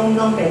mencionó un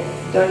nombre,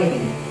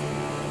 Donovan.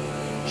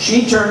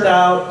 She turned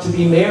out to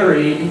be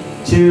married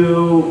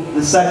to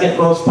the second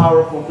most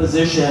powerful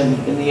position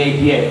in the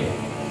APA.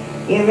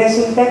 Y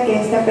resulta que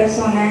esta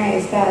persona,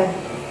 esta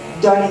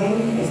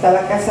Donovan,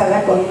 estaba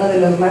casada con uno de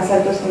los más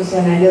altos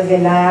funcionarios de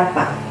la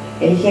APA,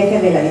 el jefe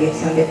de la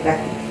dirección de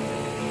práctica.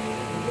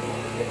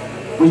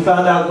 We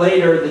found out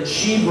later that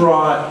she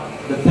brought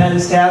the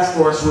Penn's task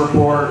force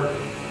report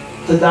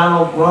to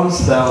Donald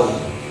Rumsfeld,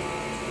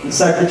 the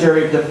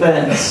Secretary of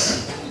Defense.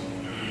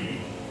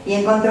 Y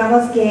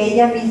encontramos que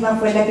ella misma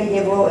fue la que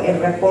llevó el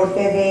reporte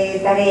de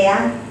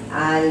tarea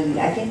 ¿a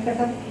quién,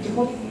 perdón?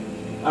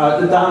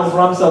 The Donald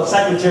Rumsfeld,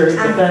 Secretary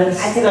of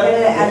Defense. Al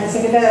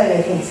secretario de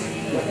Defensa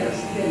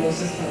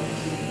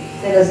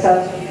de los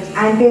Estados Unidos,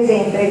 antes de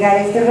entregar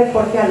este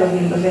reporte a los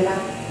miembros de la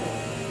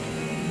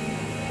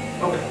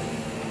Okay.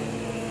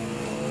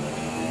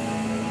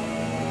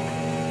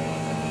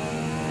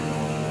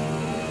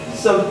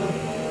 So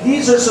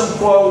these are some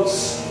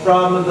quotes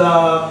from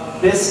the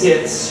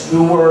biscuits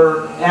who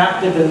were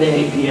active in the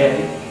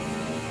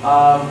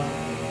APA.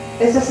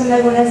 Estas son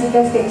algunas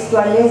citas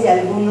textuales de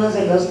algunos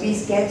de los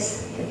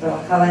biscuits que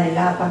trabajaban en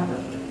la APA.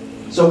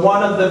 So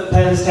one of the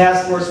Penn's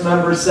task force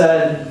members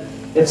said,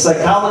 if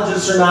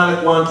psychologists are not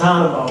at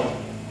Guantanamo,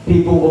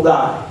 people will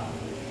die.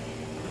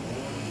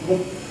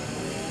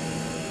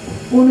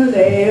 Uno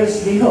de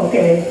ellos dijo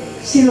que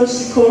si los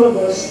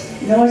psicólogos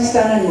no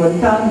están en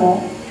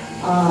Guantánamo,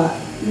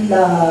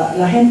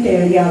 la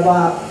gente ya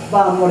va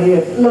a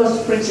morir, los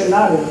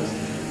prisioneros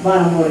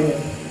van a morir.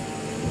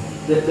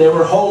 That they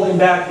were holding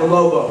back the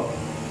lobo.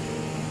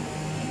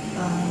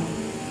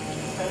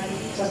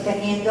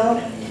 Sosteniendo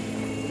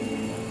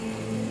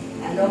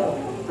al lobo.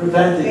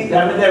 Preventing.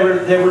 I mean,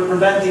 they were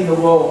preventing the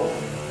wolf.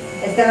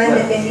 Estaban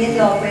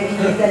deteniendo o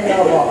previniendo el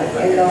lobo.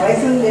 El lobo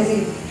es un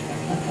decir.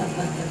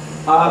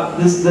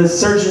 The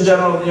Surgeon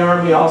General of the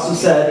Army also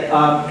said,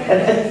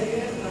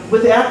 and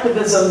with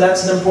activism,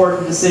 that's an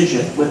important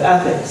decision. With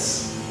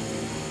ethics,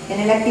 En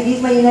el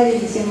activismo hay una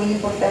decisión muy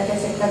importante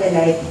acerca de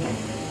la ética.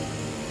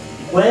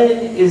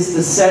 when is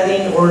the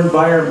setting or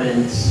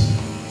environment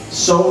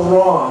so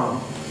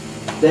wrong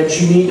that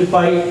you need to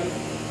fight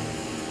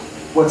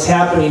what's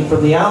happening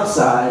from the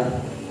outside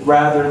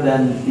rather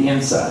than the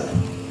inside.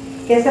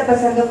 ¿Qué está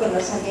pasando con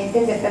los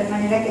ambientes de tal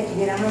manera que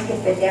tuviéramos que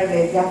pelear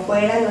desde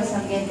afuera los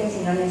ambientes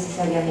y no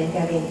necesariamente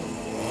adentro?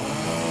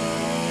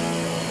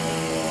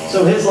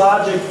 So his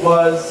logic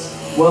was,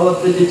 well,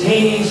 if the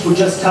detainees would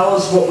just tell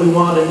us what we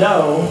want to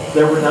know,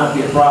 there would not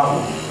be a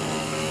problem.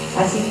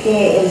 Así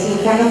que el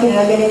cirujano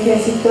general del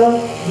ejército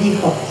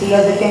dijo, si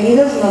los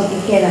detenidos nos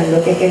dijeran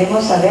lo que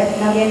queremos saber,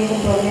 no habría ningún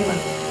problema.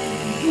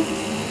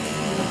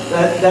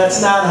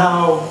 That's not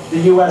how the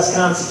U.S.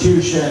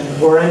 Constitution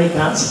or any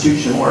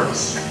Constitution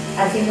works.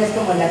 Así no es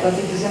como la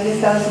Constitución de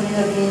Estados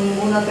Unidos ni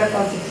ninguna otra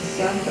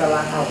constitución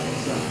trabaja o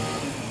funciona.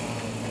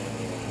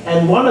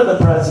 And one of the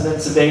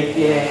presidents of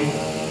APA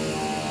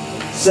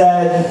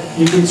said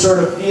you can sort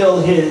of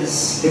feel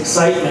his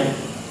excitement.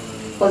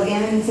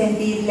 Podrían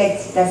sentir la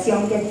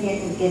excitación que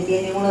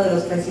tiene uno de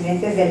los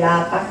presidentes de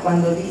la APA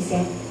cuando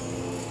dice: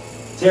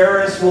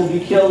 terrorists will be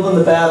killed in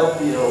the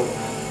battlefield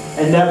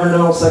and never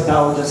know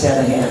psychologists had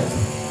a hand.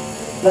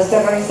 Los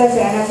terroristas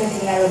serán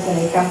asesinados en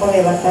el campo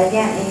de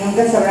batalla y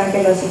nunca sabrán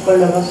que los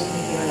psicólogos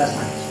metieron las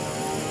manos.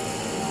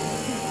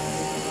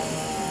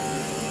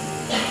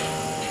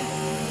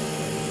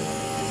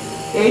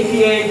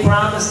 APA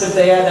promised if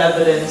they had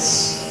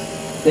evidence,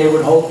 they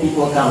would hold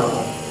people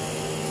accountable.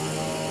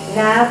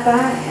 La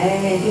APA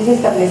empieza a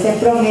establecer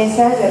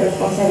promesas de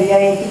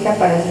responsabilidad ética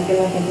para hacer que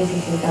la gente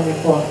se sienta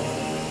mejor.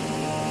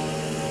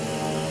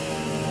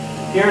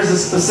 Here's a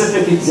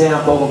specific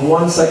example of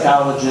one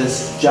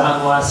psychologist,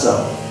 John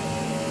Lasso.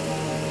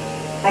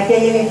 Aquí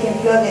hay el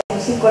ejemplo de un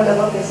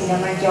psicólogo que se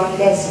llama John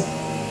Lasso.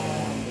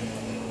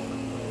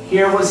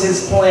 Here was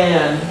his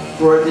plan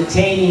for a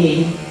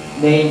detainee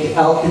named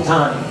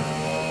Al-Qahtani.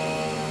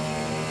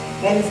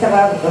 Él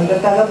estaba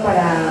contratado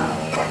para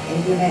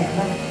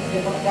implementar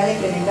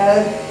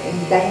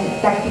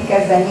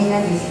tácticas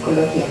dañinas de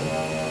psicología.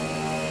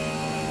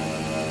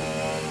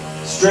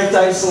 Strict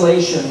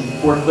isolation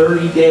for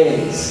 30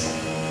 days.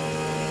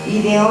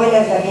 Ideó el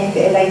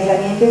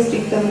aislamiento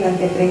estricto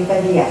durante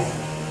 30 días.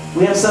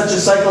 We have such a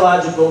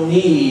psychological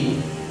need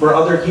for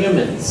other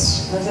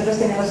humans Nosotros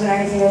tenemos una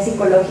necesidad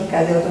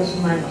psicológica de otros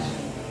humanos.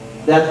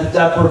 that the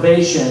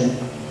deprivation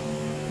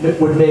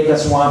would make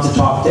us want to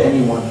talk to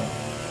anyone.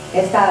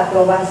 Esta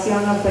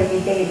aprobación nos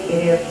permite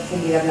querer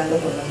seguir hablando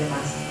con los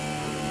demás.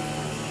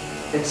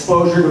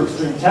 Exposure to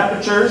extreme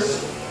temperatures,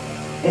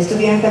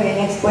 Estuvieron también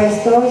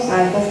expuestos a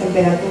altas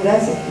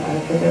temperaturas, a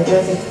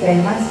temperaturas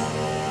extremas.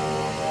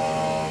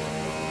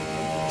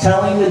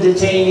 telling the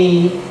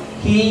detainee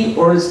he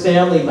or his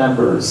family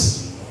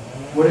members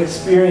would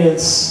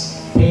experience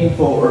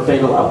painful or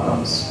fatal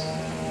outcomes.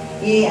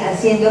 Y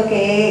haciendo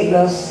que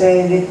los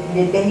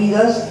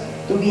detenidos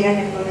tuvieran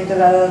en un momento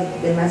dado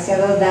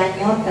demasiado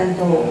daño,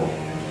 tanto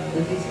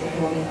el físico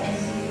como mental,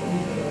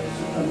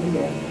 su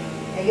familia,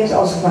 ellos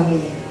o su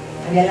familia.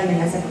 Había la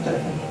amenaza contra la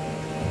familia.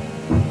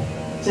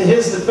 To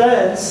his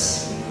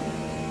defense,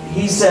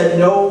 he said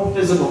no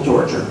physical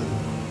torture.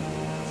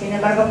 Sin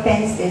embargo,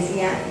 Pence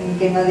decía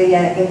que no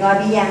había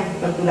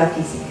tortura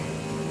física.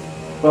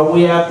 But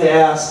we have to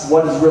ask,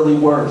 what is really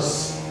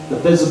worse, the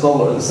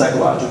physical or the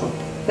psychological?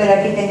 Pero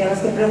aquí tenemos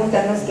que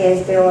preguntarnos qué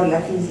es peor,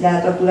 la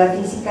tortura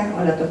física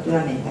o la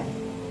tortura mental.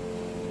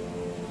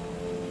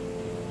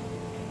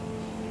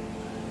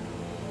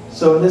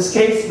 So in this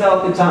case of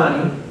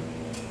Al-Qahtani,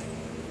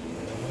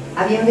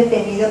 Había un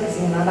detenido que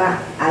se llamaba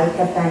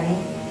Al-Qahtani,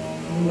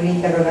 un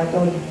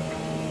interrogatorio.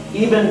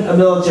 even a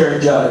military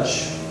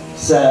judge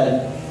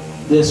said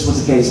this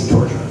was a case of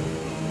torture.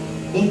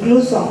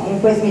 Incluso un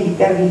juez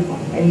militar dijo,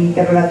 el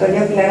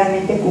interrogatorio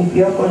claramente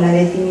cumplió con la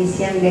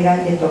definición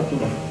legal de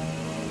tortura.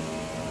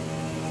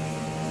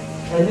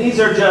 And these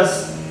are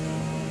just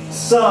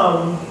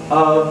some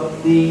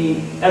of the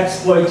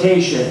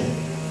exploitation,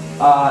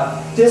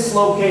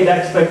 dislocate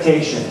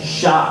expectation,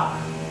 shock.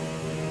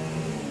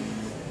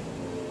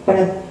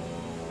 Pero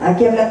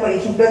aquí habla, por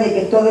ejemplo, de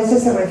que todo eso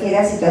se refiere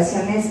a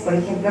situaciones, por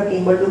ejemplo, que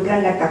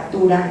involucran la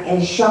captura,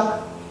 el shock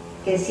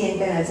que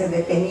sienten al ser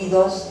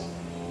detenidos,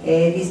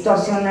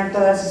 distorsionar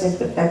todas sus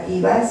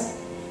expectativas,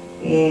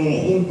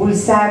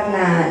 impulsar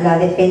la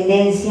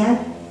dependencia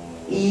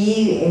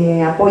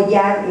y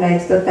apoyar la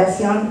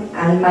explotación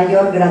al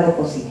mayor grado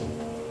posible.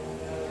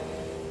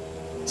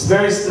 It's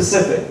very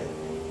specific.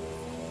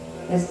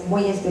 Es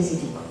muy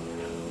específico.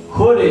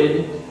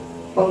 Hooded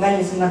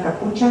Pónganles una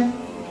capucha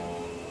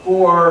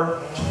for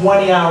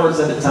 20 hours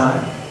at a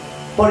time.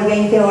 por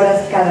 20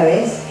 horas cada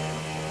vez.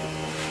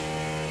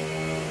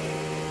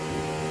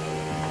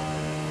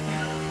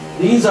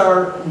 These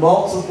are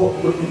multiple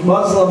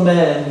Muslim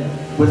men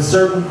with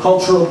certain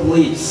cultural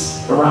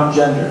beliefs around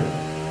gender.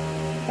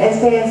 Lo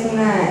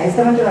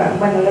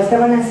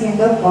estaban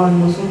haciendo con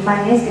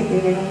musulmanes que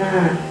tienen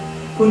una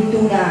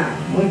cultura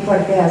muy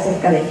fuerte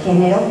acerca del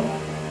género.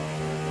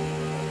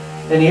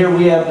 And here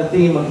we have the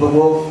theme of the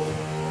wolf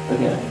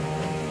again.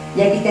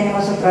 Y aquí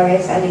tenemos otra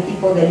vez al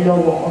equipo del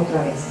lobo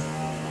otra vez.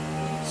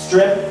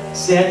 Stripped,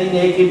 standing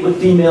naked with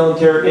female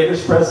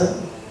interrogators present.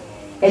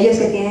 Ellos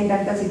que tienen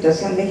tanta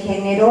situación de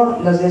género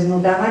los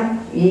desnudaban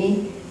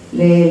y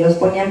Los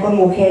ponían con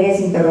mujeres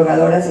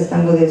interrogadoras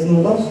estando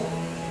desnudos.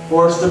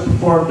 Forced to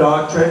perform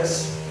dog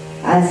tricks.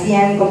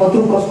 Hacían como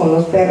trucos con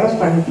los perros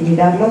para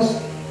intimidarlos.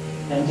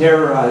 And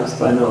terrorized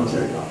by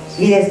military dogs.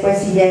 Y después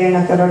sí eran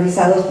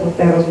aterrorizados por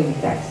perros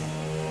militares.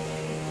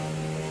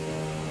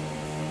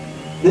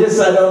 This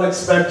I don't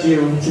expect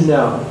you to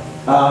know.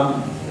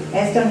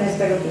 Esto no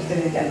espero que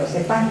ustedes ya lo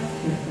sepan.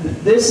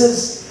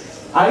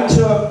 I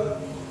took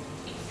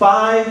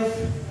 5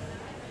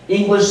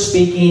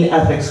 English-speaking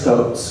ethics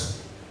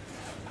codes.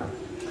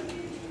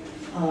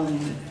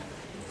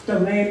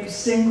 Tomé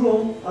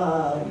 5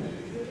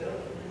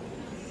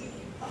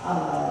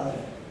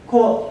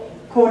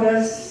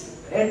 codas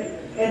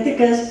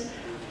éticas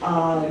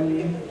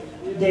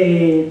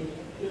de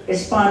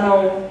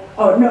hispano.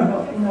 Oh,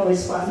 no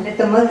hispano. Le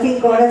tomó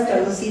 5 horas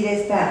traducir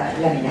esta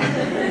lámina.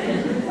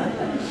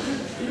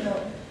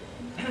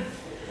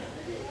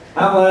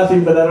 I'm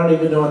laughing, but I don't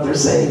even know what they're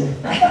saying.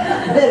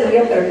 Me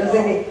río, pero no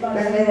sé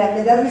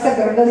me da risa,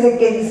 pero no sé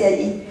qué dice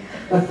allí.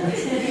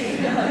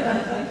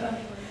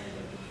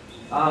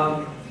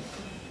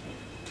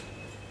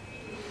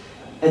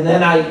 And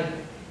then I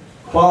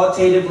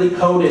qualitatively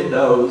coded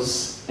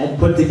those and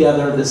put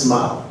together this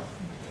model.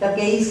 Lo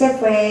que hice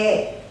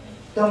fue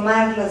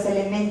tomar los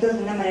elementos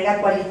de una manera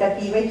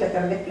cualitativa y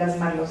tratar de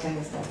plasmarlos en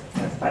esta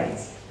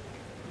transparencia.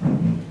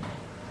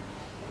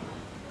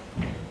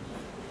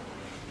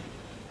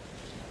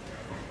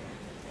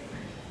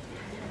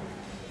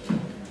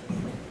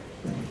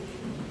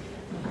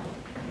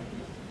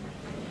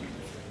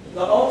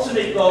 The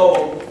ultimate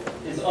goal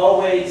is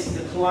always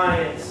the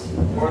client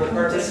or the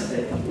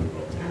participant.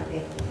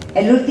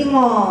 El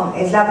último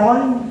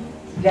eslabón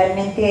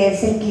realmente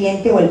es el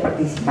cliente o el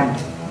participante,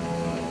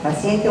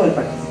 paciente o el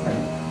participante.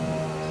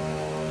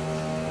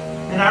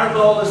 And our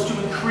goal is to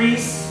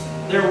increase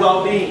their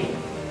well-being.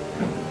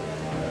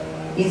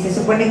 Y se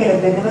supone que lo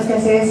que tenemos que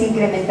hacer es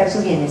incrementar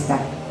su bienestar.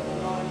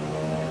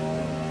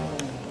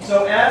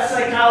 So as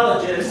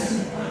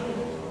psychologists,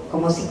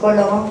 como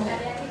psicólogo,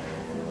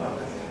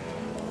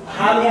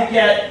 how do you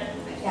get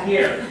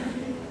here?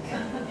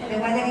 The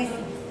one that is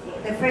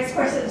the first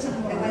person,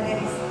 the one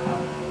that is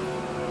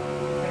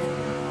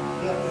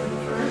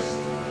first.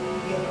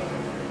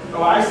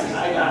 Oh, I see.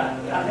 I got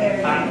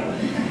it.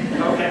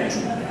 Okay.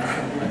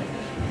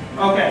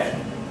 Okay.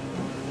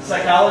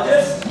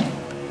 Psychologist.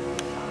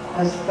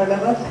 Los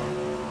psicólogos.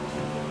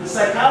 The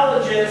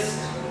psychologist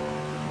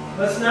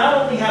must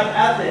not only have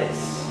ethics,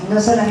 no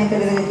solamente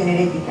debe de tener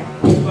ética,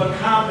 but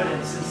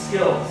competence and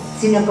skills.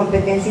 Sino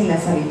competencia en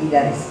las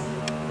habilidades.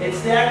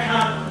 It's that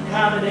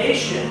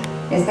combination.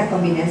 Esta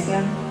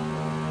combinación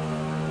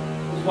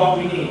is what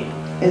we need.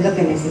 Es lo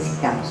que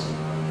necesitamos.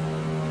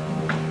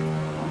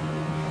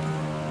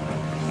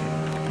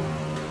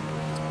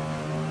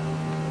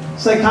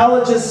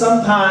 Psychologists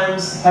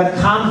sometimes have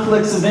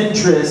conflicts of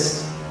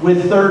interest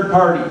with third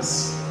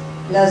parties.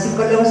 Los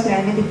psicólogos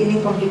generalmente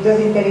tienen conflictos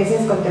de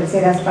intereses con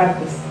terceras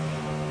partes.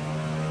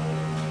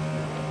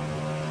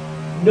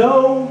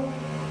 No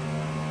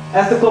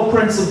ethical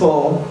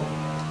principle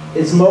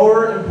is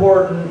more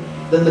important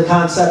than the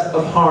concept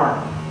of harm.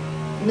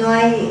 No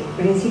hay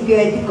principio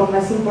ético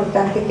más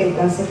importante que el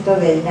concepto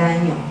del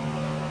daño.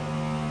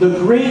 The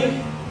Greek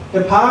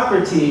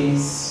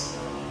Hippocrates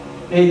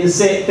made the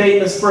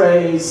famous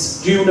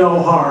phrase, "Do no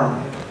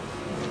harm."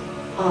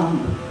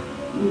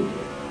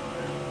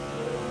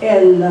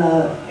 El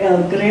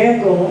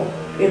griego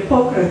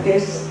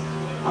Hipócrates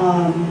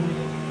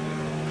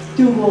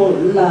dijo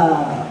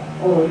la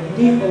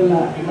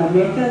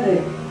meta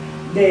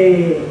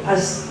de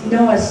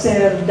no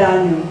hacer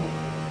daño.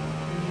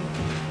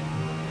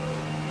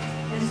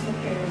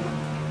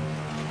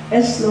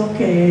 Es lo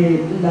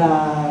que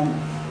la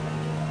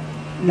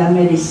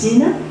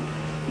medicina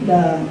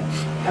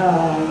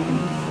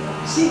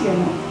sigue,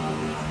 ¿no?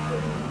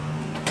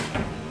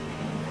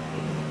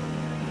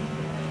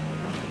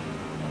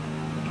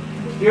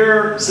 Here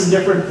are some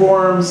different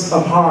forms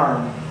of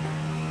harm.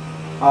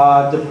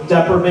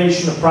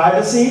 Deprivation of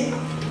privacy.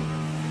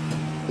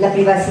 La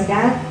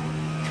privacidad,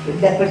 el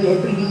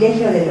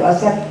privilegio o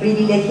sea,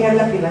 privilegiar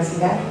la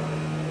privacidad.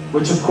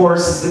 Which of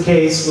course is the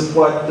case with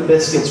what the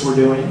biscuits were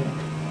doing.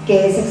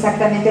 Que es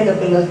exactamente lo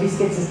que los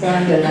biscuits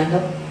estaban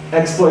violando.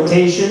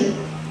 Exploitation.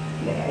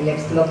 La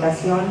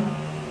explotación.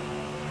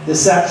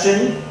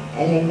 Deception.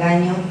 El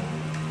engaño.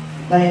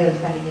 Bueno, lo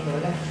están leyendo,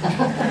 ¿verdad?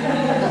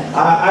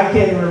 I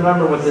can't even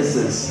remember what this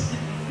is.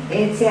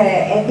 It's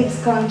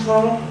ethics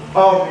control.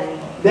 Oh,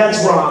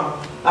 that's wrong.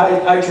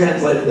 I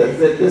translated it.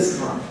 This is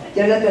wrong.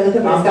 Yo lo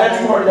traduje, pero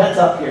that's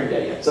up here.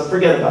 Yeah. So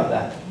forget about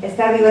that.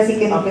 Está arriba, así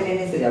que no peleen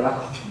este de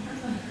abajo.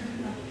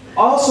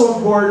 Also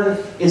important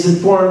is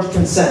informed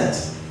consent.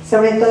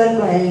 Sobre todo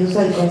con el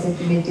uso del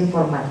consentimiento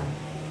informado.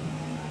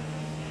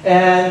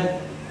 And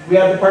we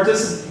have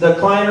the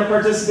client or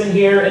participant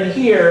here and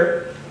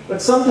here,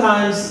 but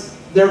sometimes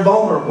they're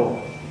vulnerable.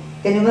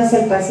 Tenemos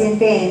al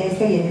paciente en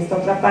esta y en esta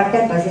otra parte,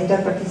 al paciente o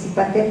al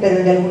participante,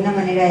 pero de alguna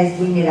manera es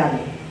vulnerable.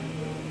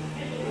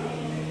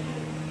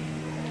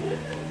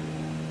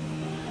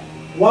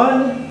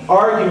 One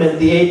argument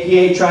the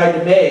APA tried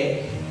to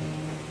make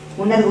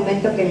Un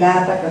argumento que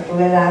la APA trató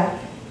de dar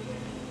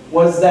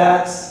was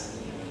that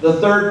the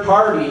third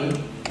party,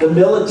 the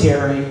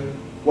military,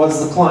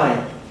 was the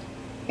client.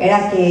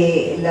 era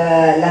que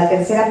la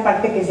tercera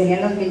parte, que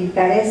serían los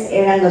militares,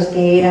 eran los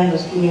que eran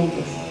los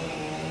clientes.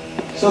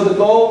 So the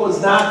goal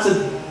was not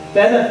to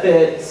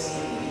benefit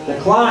the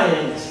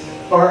client,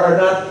 or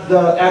not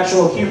the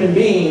actual human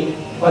being,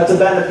 but to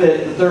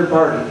benefit the third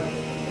party.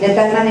 De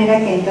tal manera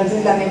que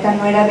entonces la meta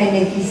no era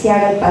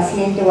beneficiar al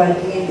paciente o al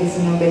cliente,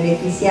 sino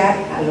beneficiar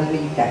a los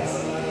militares.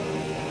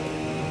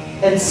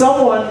 And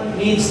someone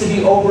needs to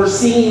be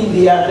overseeing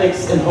the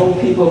ethics and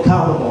hold people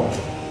accountable.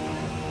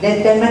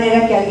 De tal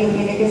manera que alguien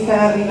tiene que estar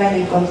arriba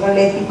en el control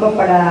ético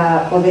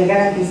para poder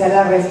garantizar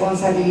la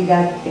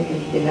responsabilidad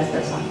de las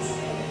personas.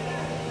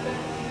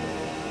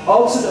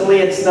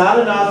 Ultimately, it's not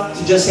enough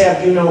to just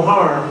have do no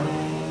harm.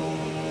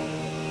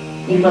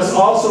 You must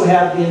also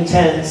have the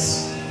intent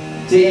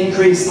to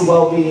increase the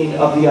well-being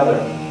of the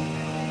other.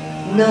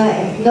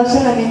 No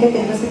solamente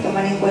tenemos que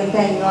tomar en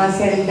cuenta el no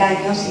hacer el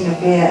daño, sino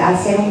que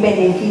hacer un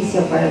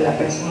beneficio para la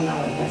persona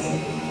o el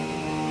paciente.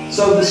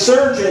 So the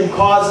surgeon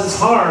causes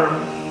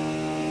harm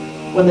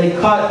when they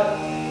cut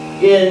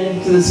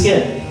into the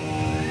skin.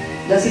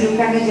 Los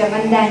cirujanos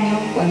llaman daño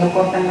cuando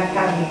cortan la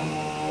carne.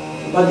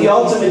 But the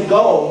ultimate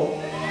goal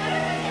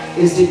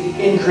is to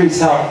increase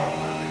health.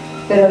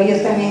 Pero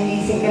ellos también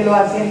dicen que lo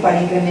hacen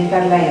para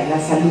incrementar la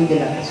salud de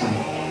la persona.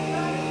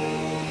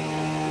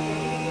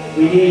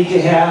 We need to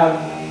have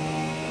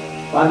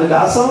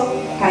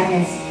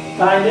kindness,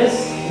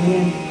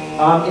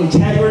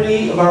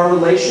 integrity of our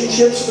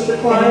relationships with the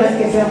Tenemos client,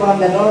 que ser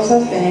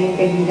bondadosos, tener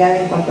integridad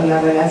en cuanto a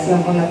la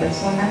relación con la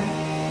persona.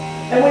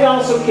 and we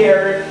also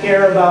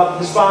care about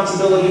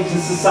responsibility to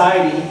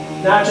society,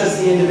 not just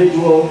the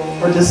individual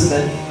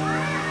participant.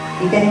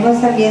 Y tenemos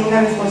también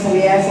una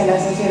responsabilidad hacia la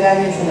sociedad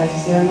y hacia la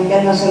sociedad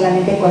mundial, no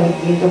solamente con el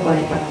cliente o con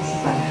el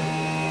participante.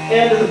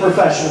 And to the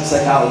profession of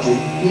psychology.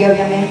 Y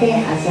obviamente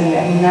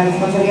una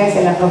responsabilidad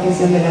hacia la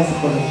profesión de la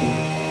psicología.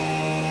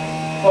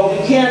 But we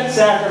can't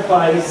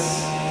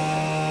sacrifice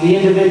the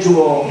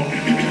individual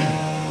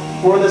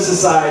for the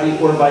society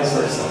or vice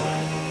versa.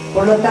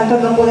 Por lo tanto,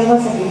 no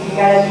podemos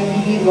sacrificar al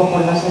individuo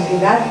por la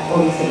sociedad o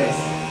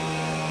viceversa.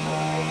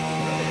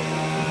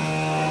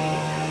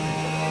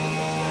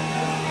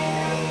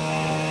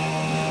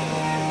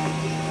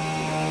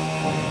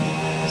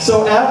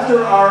 So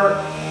after our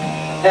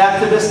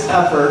activist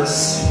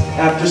efforts,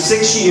 after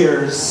 6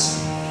 years,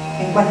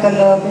 En cuanto a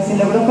lo que se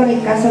logró con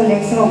el caso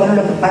Leso, bueno,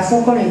 lo que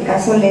pasó con el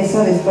caso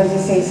Leso después de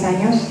 6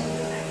 años,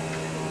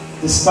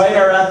 despite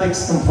our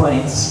ethics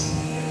complaints,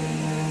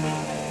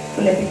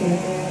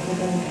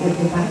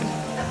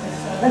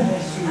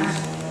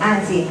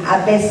 sí,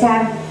 a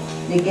pesar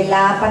de que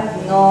la APA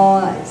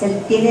no se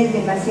tiene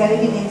demasiada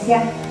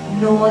evidencia,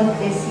 no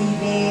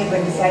decide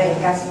revisar el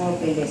caso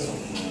de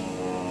Leso.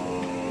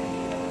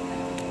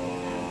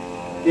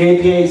 the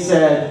APA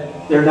said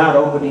they're not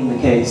opening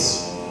the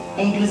case.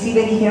 E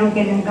inclusive dijeron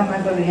que nunca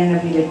más volverían a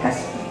abrir el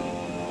caso.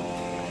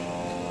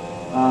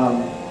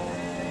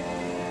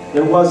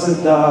 There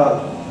wasn't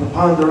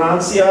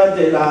preponderancia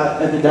de la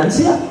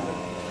evidencia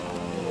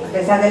A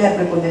pesar de la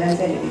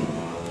preponderancia de la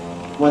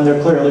evidencia. when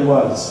there clearly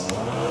was.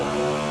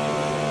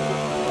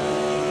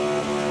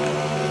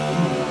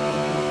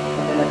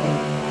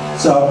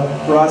 So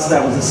for us,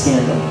 that was a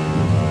scandal.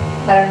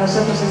 Para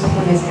nosotros eso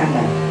fue un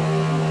escándalo.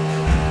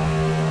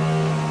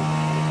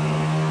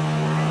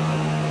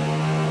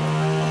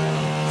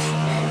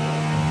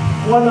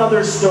 One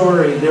other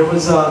story, there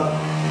was a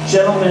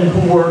gentleman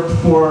who worked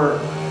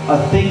for a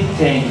think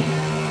tank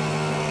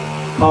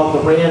called the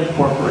Rand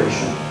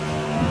Corporation.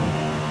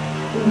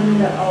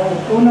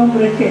 Un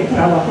hombre que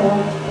trabajó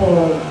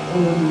por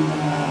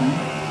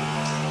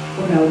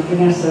una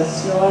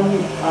organización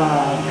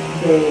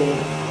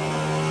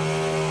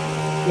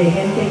de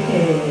gente que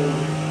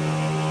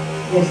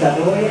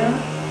desarrolla,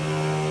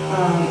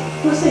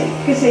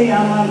 que se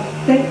llama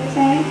think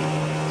tank,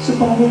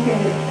 supongo que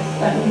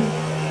están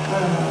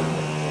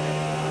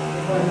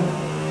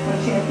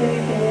consciente de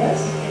qué es.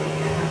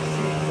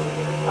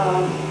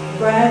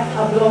 Brad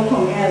habló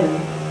con él.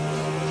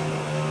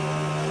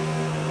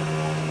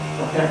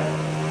 Okay.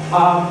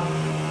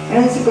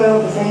 Era un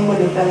psicólogo que se había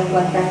involucrado en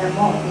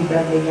Guantánamo y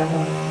Brad le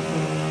llamó.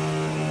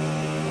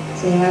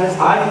 Se llamaba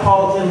I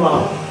called him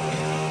up,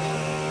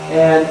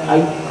 and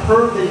I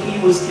heard that he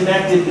was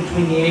connected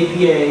between the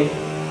APA,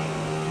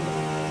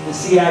 the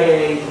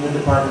CIA, and the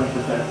Department of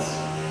Defense.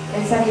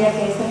 Él sabía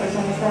que esta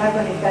persona estaba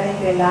conectada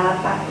entre la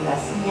APA, la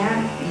CIA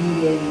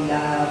y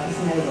la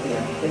Oficina de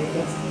Gobierno de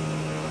Defensa.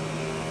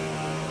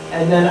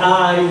 And then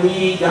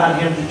we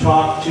got him to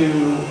talk to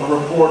a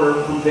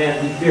reporter from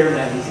Vanity Fair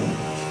magazine.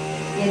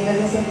 Y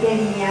entonces él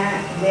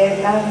quería ver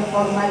la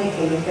forma de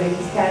que lo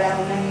entrevistara a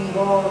un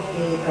amigo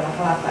que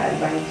trabajaba para el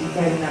Vanity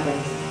Fair, una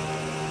revista.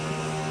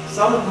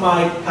 Some of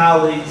my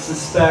colleagues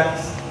suspect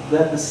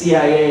that the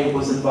CIA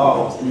was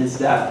involved in his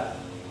death.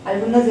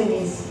 Algunos de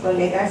mis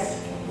colegas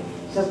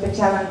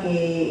sospechaban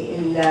que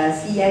la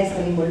CIA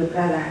estaba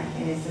involucrada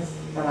en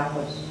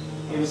trabajos.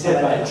 He was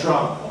hit by a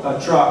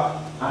truck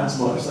on his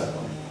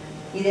motorcycle.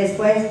 Y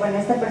después, bueno,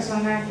 esta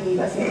persona que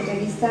iba a ser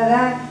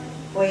entrevistada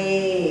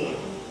fue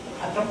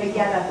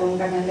atropellada por un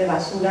camión de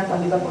basura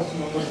cuando iba por su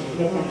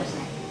motocicleta en Los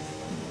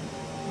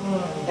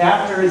Ángeles.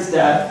 After his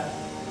death,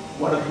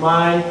 one of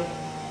my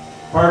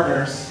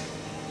partners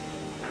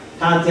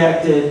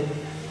contacted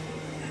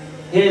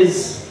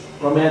his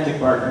romantic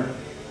partner.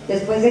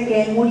 Después de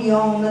que él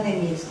murió, uno de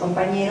mis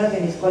compañeros,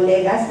 de mis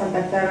colegas,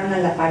 contactaron a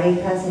la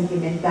pareja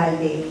sentimental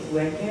de mis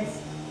workers.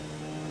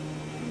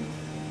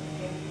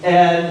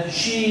 And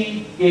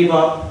she gave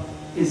up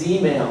his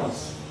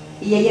emails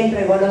Y ella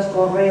entregó los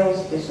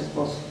correos de su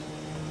esposo,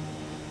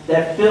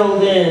 that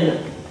filled in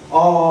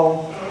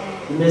all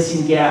the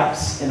missing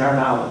gaps in our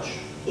knowledge.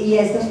 y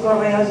estos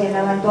correos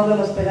llenaban todos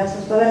los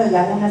pedazos, todas las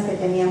lagunas que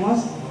teníamos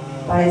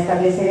para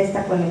establecer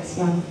esta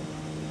conexión,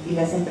 y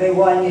las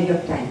entregó al New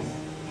York Times.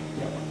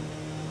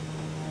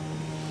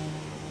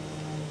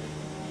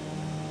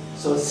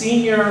 So a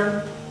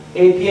senior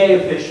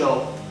APA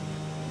official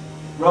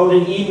wrote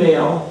an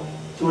email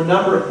to a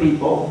number of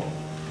people,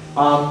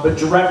 but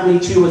directly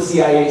to a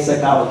CIA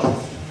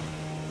psychologist.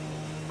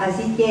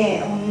 Así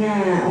que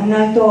un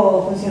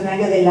alto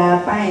funcionario de la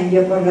APA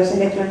envió correos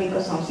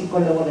electrónicos a un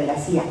psicólogo de la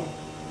CIA.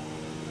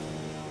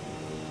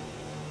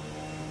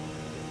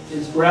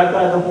 Is grabbed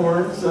by the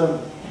horns.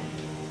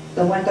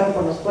 Tomó el toro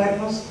por los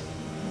cuernos.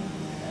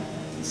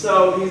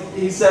 So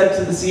he said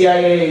to the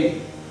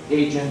CIA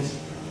agent,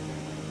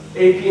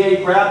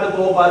 APA grabbed the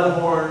bull by the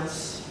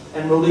horns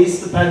and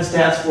released the Penn's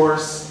task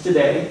force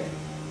today.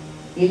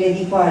 Y le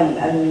dijo al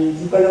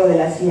psicólogo de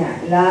la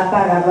CIA, la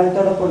APA agarró el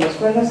toro por los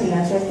cuernos y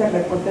lanzó este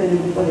reporte del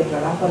grupo de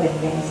trabajo de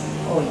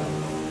FES hoy.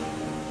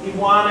 He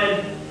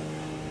wanted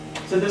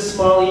to this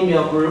small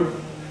email group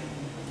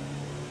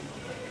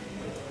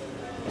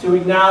to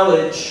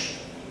acknowledge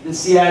the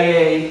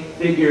CIA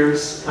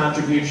figure's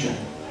contribution.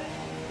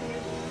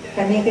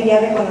 También quería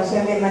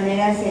reconocer de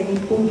manera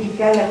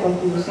semipública la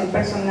contribución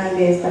personal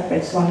de esta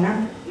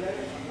persona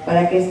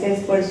para que este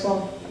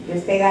esfuerzo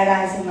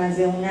despegara hace más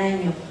de un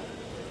año.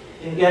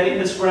 In getting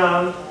this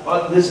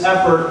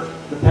effort,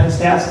 the Penn's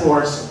task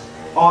force,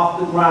 off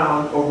the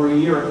ground over a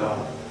year ago.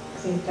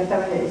 Se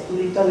trataba de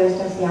descubrir todo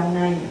esto hacía un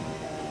año.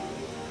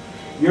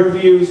 Your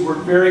views were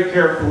very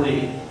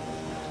carefully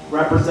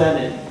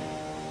represented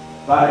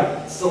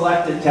by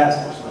selected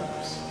task force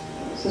members.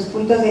 Sus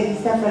puntos de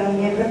vista fueron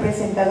bien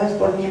representados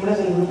por miembros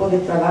del grupo de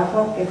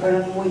trabajo que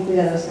fueron muy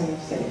cuidadosamente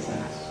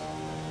seleccionados.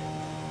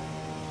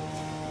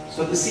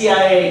 So the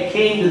CIA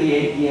came to the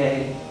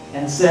APA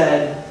and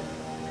said,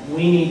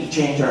 we need to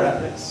change our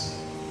ethics.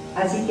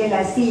 Así que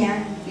la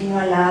CIA vino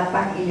a la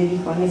APA y le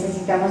dijo,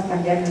 necesitamos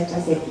cambiar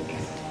nuestras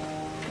éticas.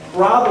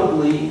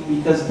 Probably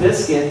because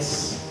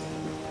biscuits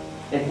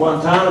at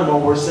Guantanamo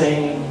were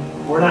saying,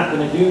 we're not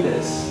going to do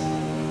this.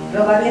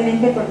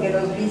 Probablemente porque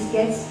los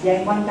biscuits ya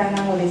en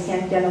Guantánamo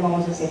decían, ya no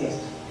vamos a hacer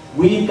esto.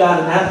 We've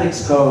got an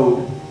ethics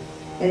code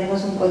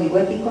Tenemos un código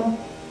ético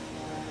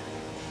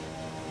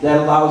that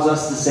allows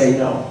us to say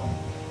no.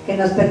 que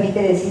nos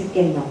permite decir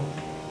que no.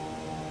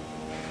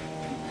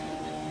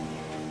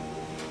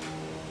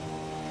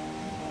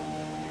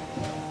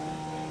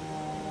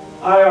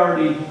 I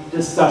already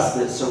discussed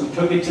this, so we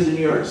took it to the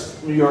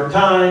New York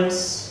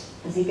Times,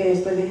 Así que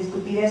después de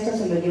discutir esto,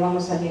 se lo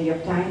llevamos al New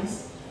York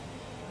Times.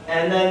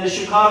 and then the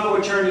Chicago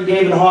attorney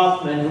David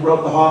Hoffman, who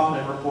wrote the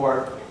Hoffman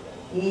report,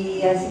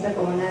 Y así fue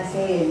como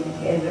nace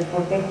el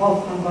reporte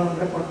Hoffman con un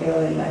reportero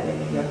del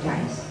New York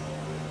Times.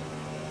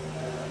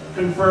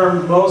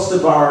 confirmed most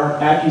of our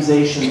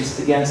accusations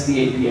against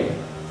the APA.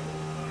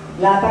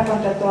 La APA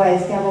contrató a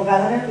este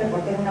abogado, era el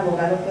reportero, un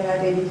abogado que era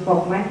David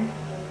Hoffman,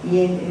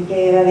 y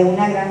que era de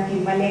una gran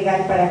firma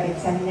legal para que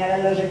examinara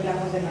los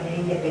reclamos de manera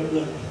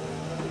independiente.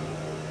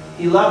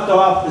 He left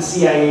off the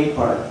CIA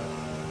part.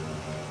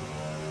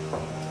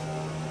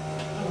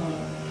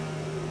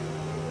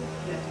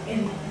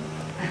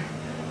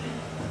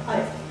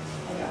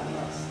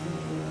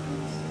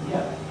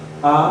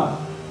 Yeah.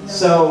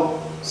 So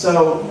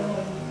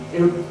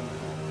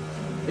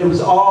it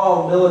was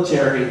all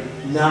military,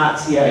 not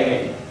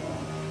CIA.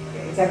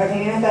 Se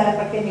referían a toda la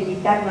parte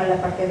militar, no a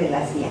la parte de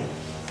la CIA.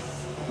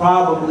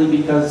 Probably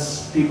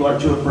because people are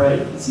too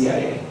afraid of the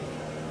CIA.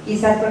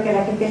 Quizás porque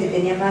la gente le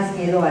tenía más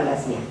miedo a la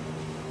CIA.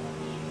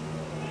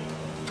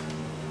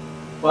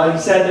 Well, he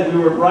said that we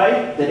were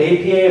right, that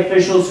APA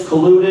officials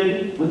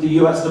colluded with the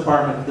U.S.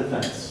 Department of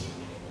Defense.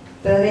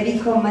 Pero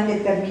David Hoffman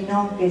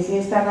determinó que sí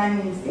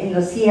estaban en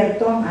lo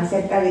cierto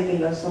acerca de que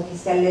los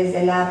oficiales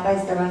de la APA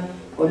estaban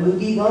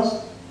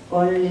coludidos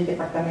con el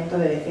Departamento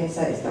de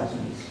Defensa de Estados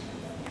Unidos.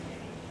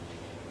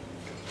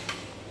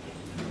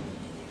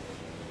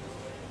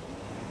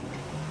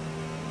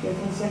 ¿Qué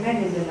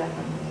funcionarios de la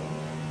APA?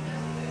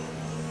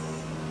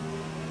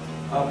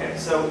 Okay,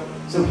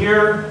 so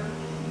here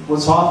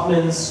was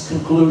Hoffman's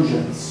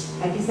conclusions,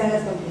 Aquí están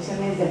las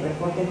conclusiones del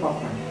reporte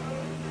Hoffman,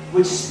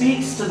 which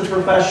speaks to the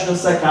profession of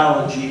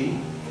psychology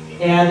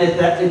and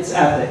its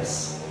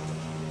ethics.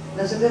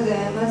 Nosotros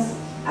debemos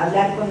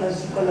hablar con los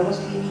psicólogos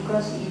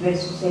clínicos y ver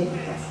sus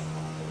éticas.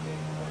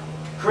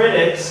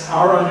 critics,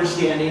 our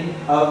understanding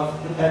of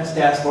the PENS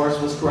task force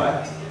was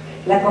correct.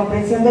 La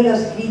comprensión de los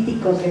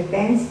críticos de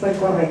PENS fue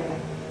correcta.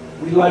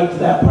 We liked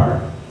that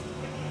part.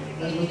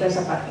 Nos gustó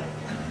esa parte.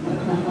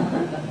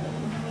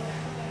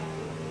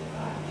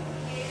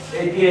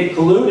 APA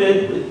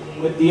colluded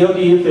with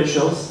DoD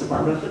officials,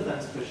 Department of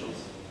Defense officials.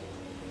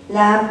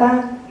 La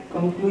APA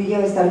concluye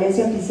o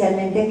establece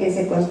oficialmente que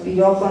se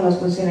conspiró con los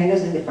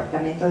funcionarios del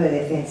Departamento de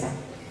Defensa.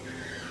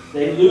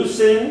 They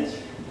loosened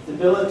the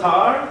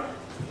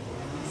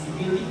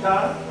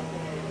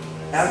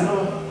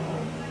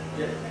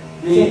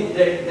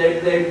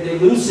they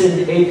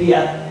loosened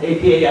APA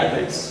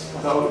ethics.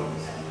 So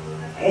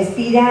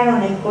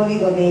Estiraron el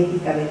código de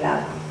ética de la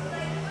APA.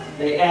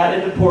 they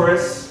added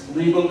porous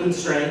legal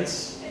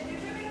constraints.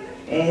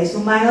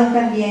 Sumaron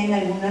también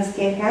algunas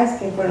quejas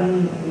que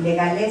fueron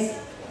legales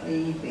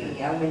y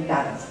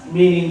aumentadas.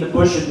 Meaning the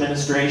Bush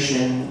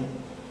administration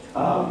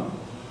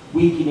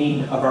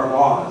weakening of our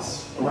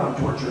laws around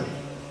torture.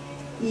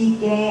 Y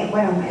que,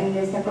 bueno, él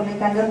está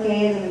comentando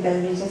que durante la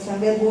administración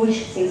de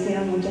Bush se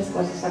hicieron muchas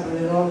cosas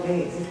alrededor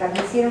se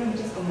establecieron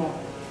muchas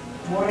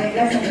como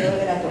reglas alrededor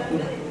de la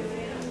tortura.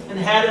 And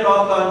had it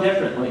all gone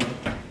differently,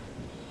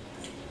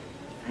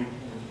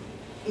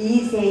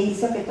 Y se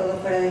hizo que todo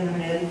fuera de una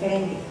manera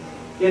diferente.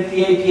 if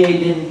the APA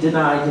didn't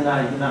deny,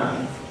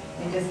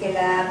 Mientras que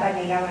la APA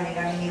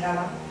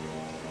negaba,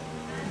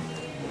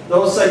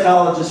 those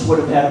psychologists would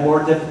have had a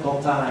more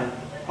difficult time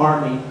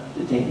harming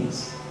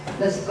detainees.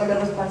 los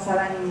psicólogos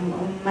pasaban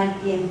un mal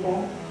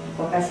tiempo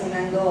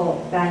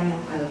ocasionando daño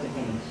a los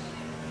detenidos.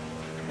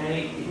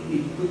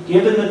 And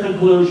given the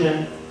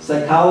conclusion,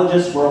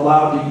 psychologists were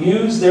allowed to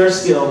use their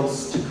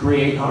skills to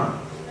create harm.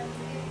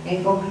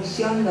 En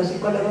conclusión, los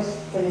psicólogos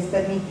se les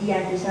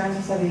permitía que usaran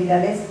sus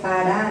habilidades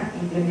para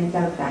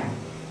implementar daño.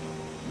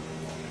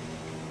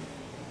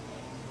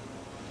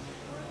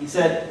 He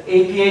said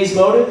APA's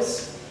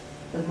motives,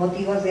 Los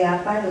motivos de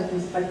APA, los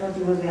principales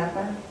motivos de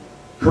APA,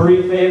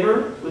 curry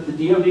favor with the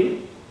DoD,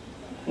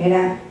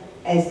 era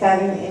estar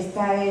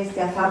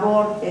a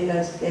favor del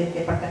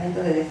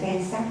Departamento de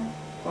Defensa,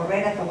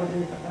 correr a favor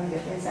del Departamento de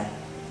Defensa,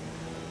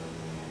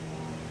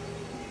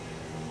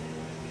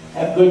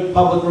 have good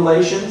public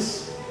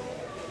relations,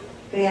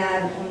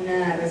 crear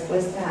una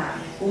respuesta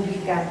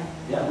pública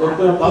good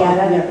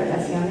apropiada de public,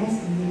 relaciones,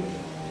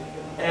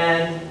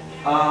 and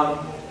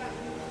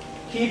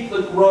keep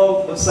the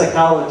growth of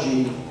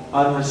psychology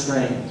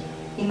unrestrained.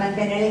 y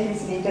mantener el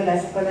crecimiento de la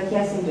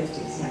psicología sin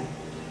restricción,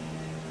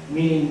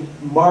 Meaning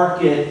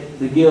market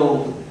the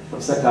guild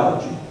of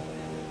psychology,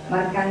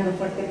 marcando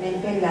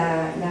fuertemente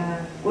la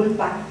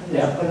culpa de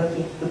la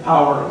psicología, the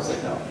power of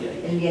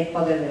psychology, el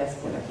poder de la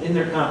psicología, in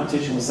their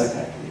competition with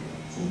psychiatry.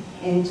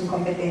 ¿sí? En su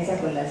competencia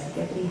con la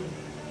psiquiatría.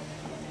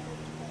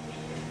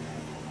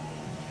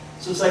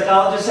 So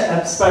psychologists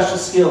have special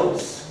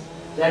skills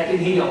that can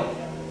heal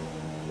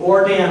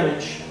or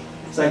damage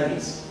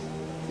psyches.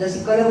 Los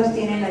psicólogos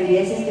tienen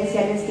habilidades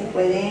especiales que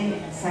pueden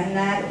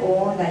sanar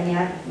o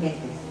dañar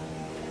mentes.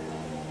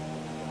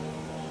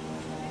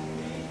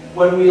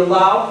 When we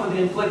allow for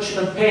the infliction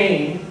of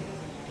pain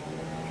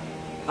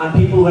on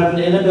people who have an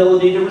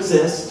inability to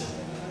resist,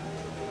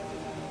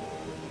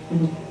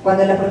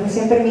 Cuando la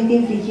profesión permite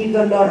infligir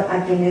dolor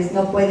a quienes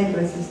no pueden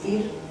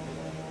resistir,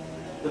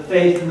 the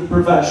faith in the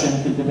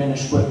profession can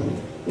diminish quickly.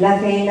 la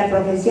fe en la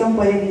profesión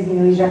puede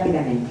disminuir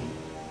rápidamente.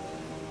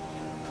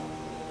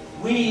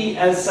 We,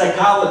 as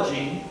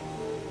psychology,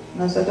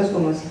 Nosotros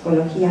como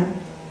psicología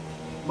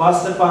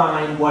must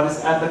define what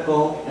is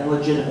ethical and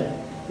legitimate.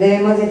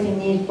 debemos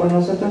definir por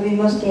nosotros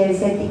mismos qué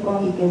es ético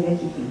y qué es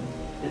legítimo.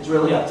 It's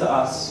really up to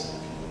us.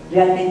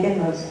 Realmente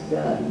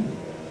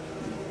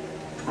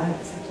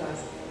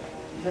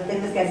lo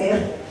tenemos que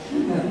hacer.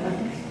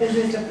 Es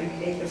nuestro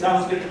privilegio.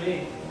 Sounds good to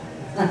me.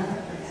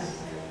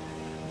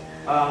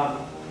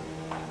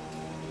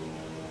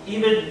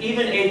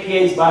 Even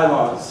APA's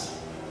bylaws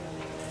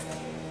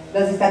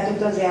Los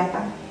estatutos de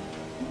APA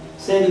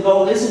say the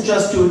goal isn't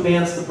just to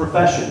advance the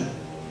profession,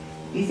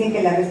 dicen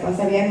que la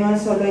responsabilidad no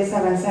solo es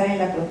avanzar en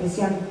la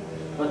profesión,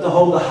 but to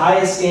hold the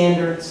highest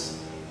standards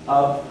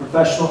of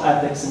professional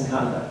ethics and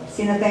conduct.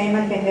 sino también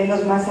mantener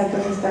los más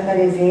altos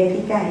estándares de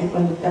ética y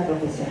conducta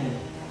profesional.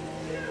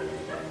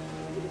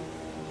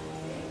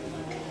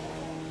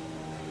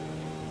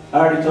 I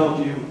already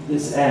told you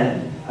this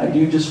end. I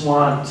do just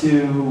want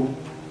to,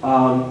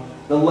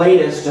 the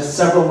latest, just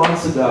several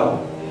months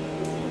ago,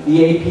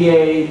 the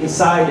APA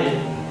decided,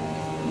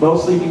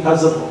 mostly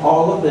because of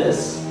all of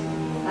this,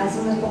 Hace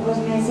unos pocos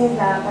meses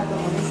la APA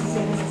tomó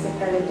decisiones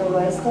acerca de todo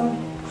esto.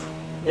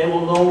 they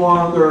will no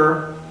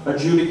longer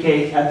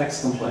adjudicate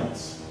ethics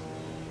complaints.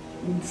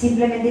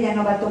 Simplemente ya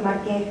no va a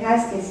tomar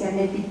quejas que sean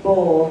de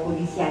tipo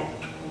judicial.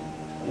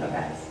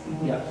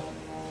 Yeah.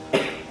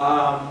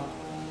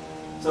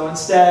 So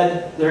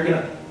instead, they're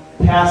going to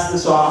pass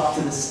this off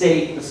to the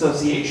state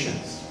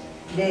associations.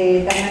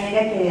 De tal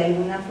manera que de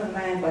alguna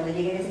forma cuando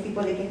lleguen ese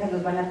tipo de quejas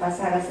los van a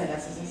pasar hacia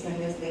las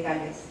asociaciones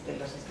legales de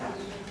los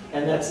estados.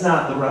 And that's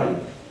not the right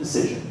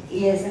decision.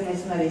 Y esa no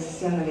es una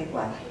decisión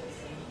adecuada.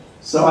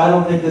 So I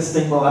don't think this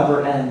thing will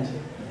ever end.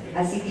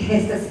 Así que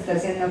esta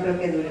situación no creo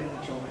que dure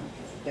mucho más.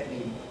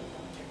 Termine.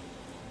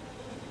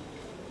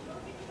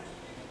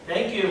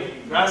 Thank you.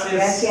 Gracias.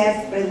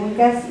 Gracias.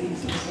 Preguntas y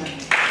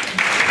discusiones.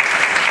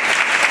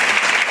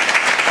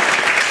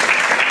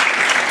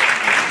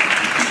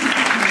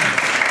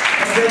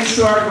 Thanks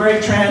to our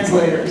great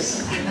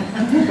translators.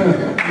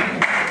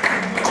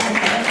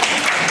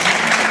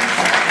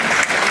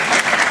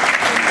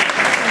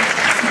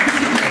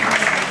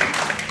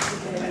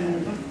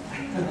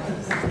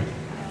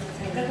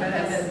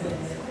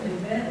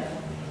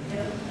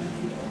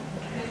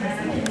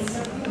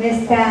 Me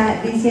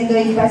está diciendo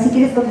Ifa, si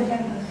quieres comentar,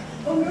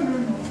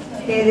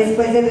 que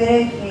después de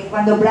ver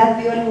cuando Brad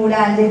vio el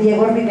mural de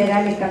Diego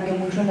Rivera le cambió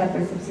mucho la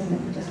percepción de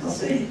muchas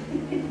cosas,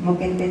 como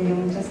que entendió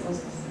muchas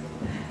cosas.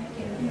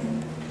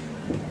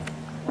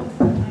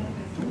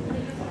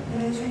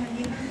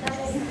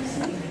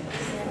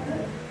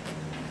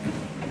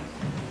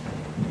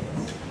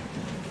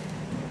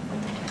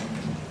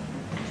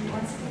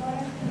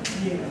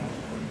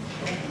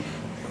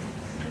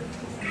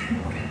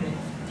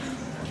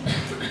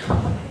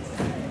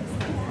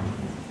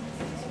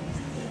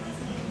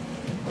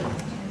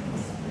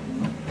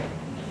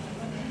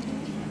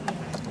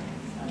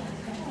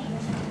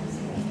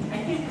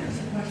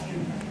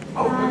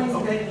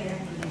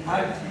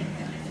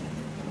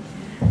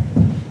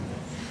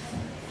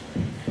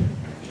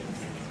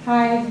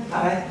 Hi.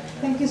 Hi.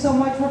 Thank you so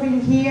much for being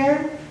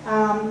here.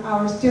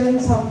 Our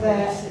students of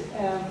the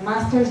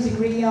master's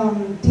degree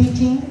on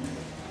teaching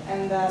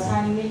and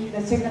signing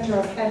the signature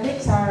of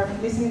ethics are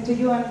listening to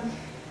you. And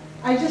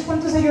I just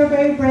want to say you're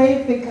very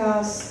brave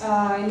because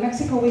in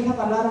Mexico we have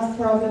a lot of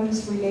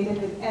problems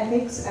related with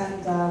ethics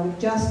and with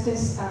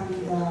justice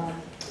and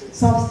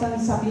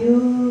substance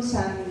abuse.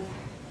 And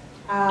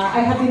I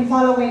have been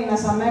following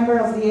as a member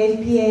of the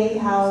APA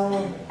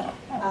how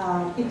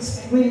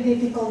it's really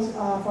difficult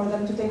for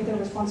them to take their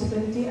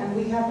responsibility, and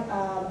we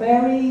have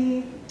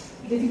very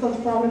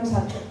difficult problems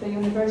at the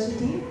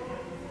university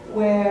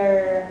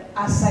where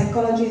as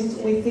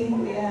psychologists we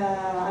think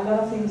a lot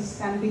of things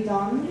can be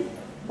done,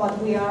 but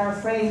we are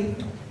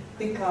afraid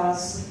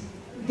because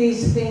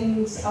these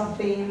things of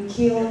being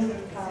killed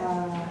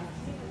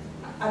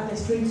at the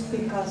streets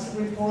because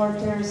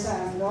reporters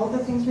and all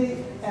the things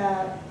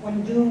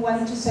when you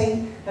want to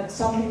say that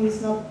something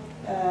is not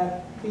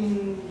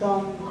being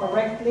done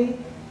correctly,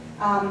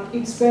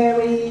 it's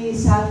very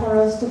sad for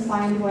us to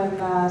find when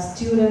a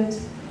student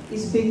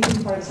is victim,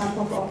 for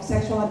example, of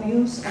sexual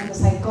abuse, and the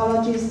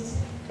psychologist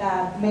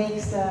that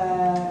makes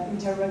the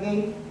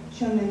interrogation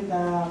in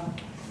the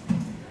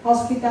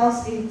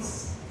hospitals,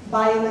 it's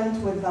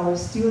violent with our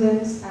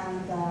students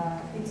and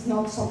it's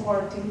not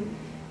supporting.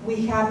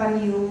 We have a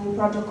new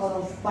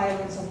protocol of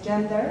violence of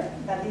gender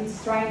that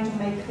is trying to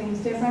make things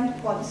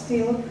different, but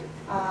still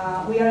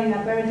we are in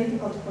a very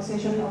difficult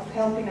position of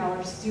helping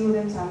our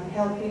students and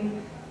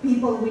helping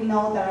people we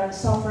know that are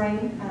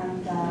suffering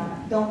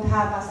and don't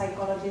have a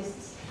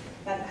psychologist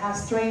that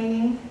has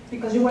training.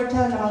 Because you were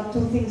telling about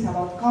two things,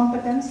 about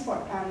competence,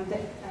 and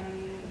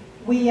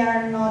we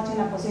are not in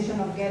a position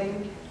of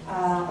getting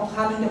or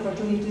having the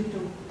opportunity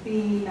to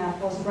be in a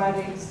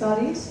postgraduate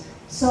studies.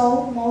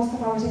 So most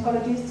of our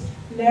psychologists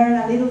learn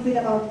a little bit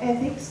about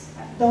ethics,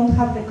 don't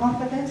have the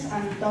competence,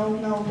 and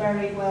don't know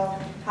very well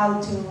how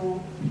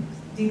to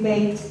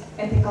debate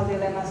ethical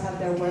dilemmas at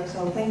their work.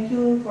 So thank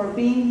you for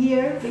being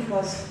here,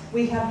 because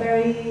we have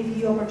very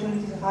few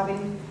opportunities of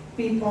having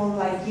people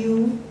like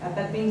you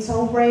that being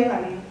so brave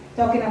and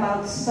talking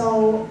about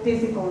so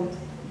difficult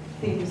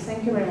things.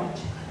 Thank you very much.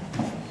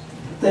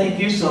 Thank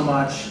you so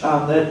much.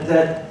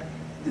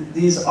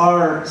 These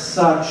are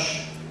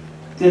such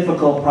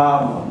difficult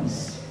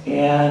problems,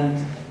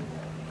 and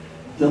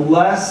the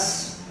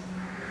less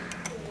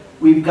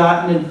we've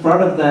gotten in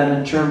front of them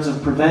in terms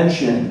of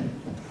prevention,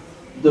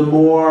 the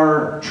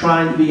more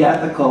trying to be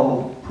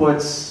ethical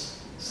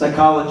puts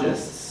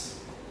psychologists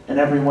and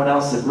everyone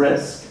else at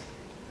risk.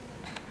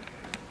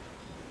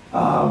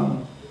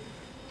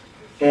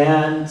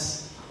 And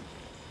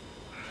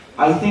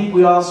I think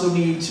we also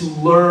need to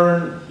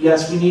learn,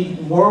 yes, we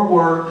need more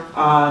work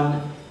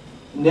on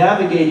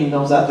navigating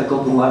those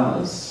ethical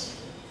dilemmas,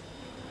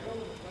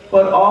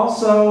 but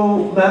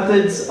also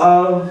methods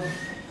of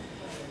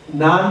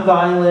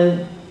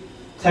nonviolent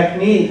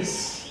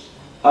techniques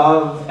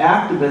of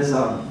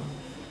activism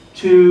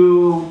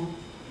to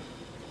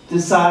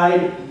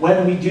decide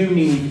when we do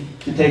need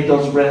to take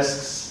those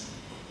risks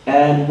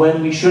and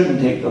when we shouldn't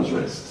take those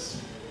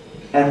risks,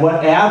 and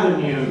what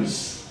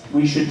avenues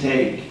we should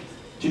take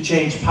to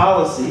change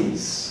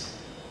policies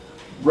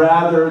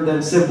rather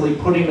than simply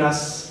putting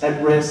us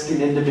at risk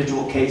in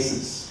individual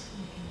cases.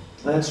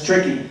 That's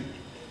tricky.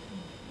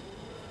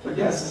 But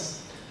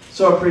yes,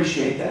 so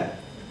appreciate that.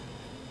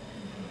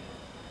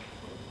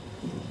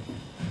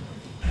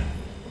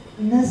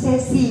 No sé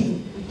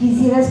si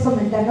quisieras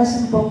comentarnos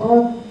un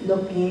poco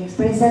lo que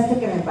expresaste,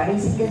 que me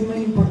parece que es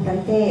muy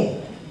importante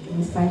en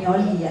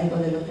español, y algo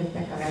de lo que te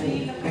acaba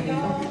de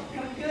comentar.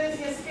 Lo que yo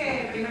decía es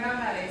que primero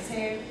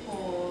agradecer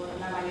por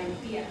la la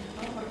valentía,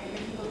 ¿no? Porque en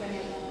México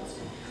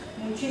tenemos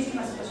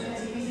muchísimas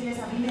situaciones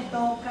difíciles. A mí me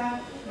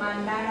toca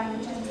mandar a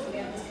muchas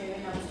estudiantes que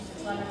ven abuso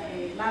sexual a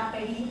que la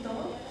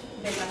perito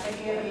de la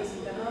PGR les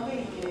interrogue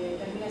y que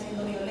termina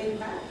siendo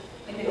violenta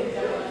en el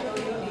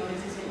interrogatorio y les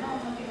dice,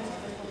 no tienes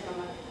estrés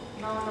postraumático,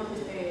 no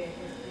fuiste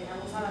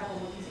abusada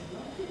como dicen,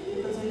 ¿no?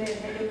 Entonces les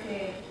digo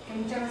que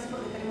muchas veces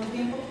porque tenemos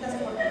bien poquitas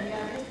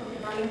oportunidades,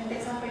 porque probablemente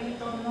esa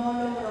perito no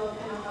logró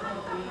tener una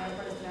oportunidad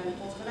para estudiar el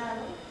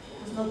posgrado,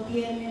 pues no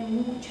tiene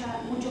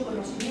mucho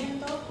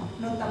conocimiento,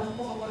 no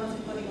tampoco conoce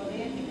el código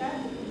de ética.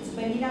 Pues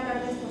venir a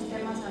hablar de estos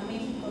temas a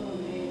México,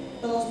 donde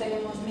todos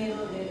tenemos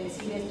miedo de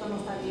decir esto no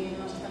está bien,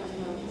 no se está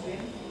haciendo lo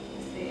bien,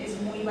 es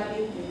muy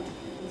valiente, ¿no?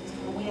 Entonces,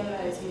 como muy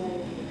agradecida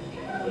de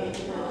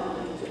que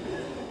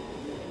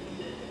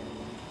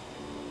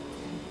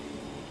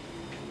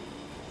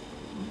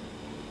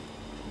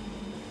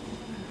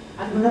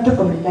 ¿Algún otro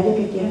comentario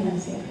que quieran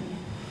hacer?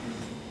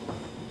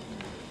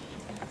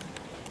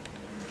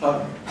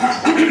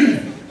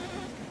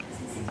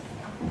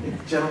 The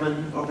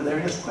gentleman over there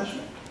has a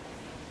question.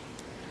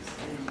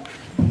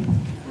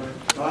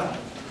 Go ahead.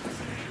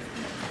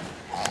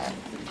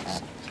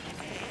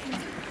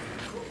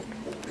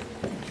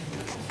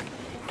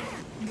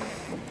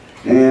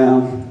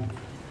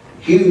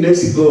 Here in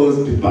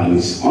Mexico, speak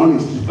Spanish, only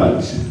speak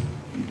Spanish.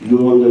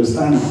 You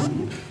understand?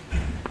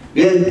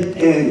 Bien,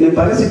 me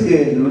parece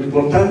que lo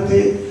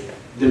importante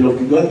de lo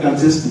que yo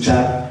alcancé a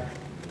escuchar,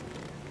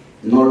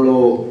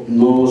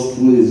 no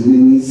estuve desde un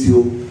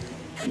inicio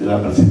de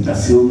la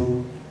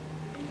presentación.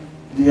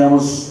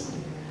 Digamos,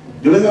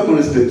 yo vengo con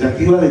la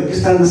expectativa de qué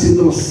están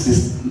haciendo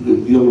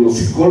los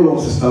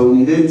psicólogos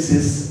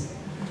estadounidenses,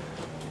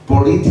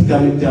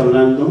 políticamente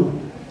hablando,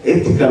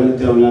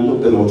 éticamente hablando,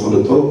 pero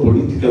sobre todo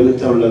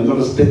políticamente hablando,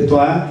 respecto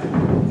a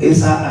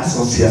esa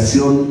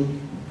asociación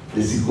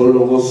de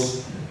psicólogos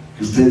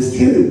que ustedes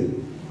tienen.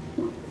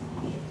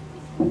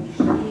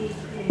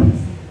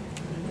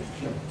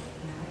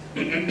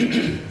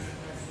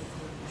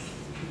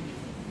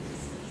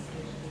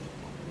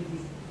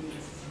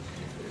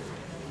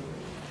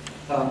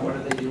 What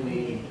are they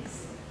doing?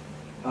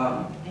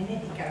 En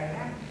ética,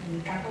 ¿verdad? En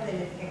el campo de la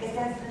ética. ¿Qué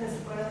están haciendo los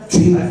psicólogos?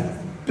 Sí,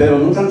 pero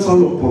no tan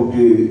solo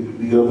porque,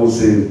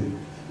 digamos,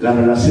 la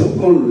relación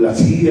con la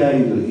CIA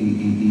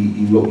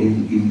y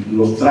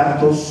los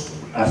tratos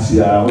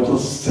hacia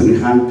otros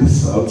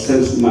semejantes, a otros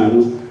seres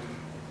humanos,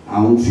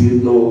 aún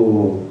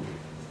siendo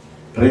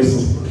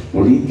presos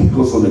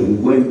políticos o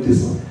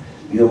delincuentes,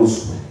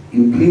 digamos,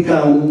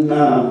 implica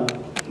una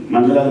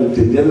manera de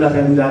entender la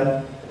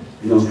realidad,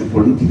 digamos, que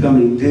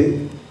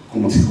políticamente,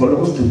 como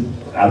psicólogos,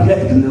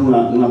 habría que tener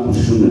una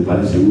posición, me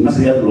parece, más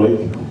allá de lo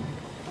ético.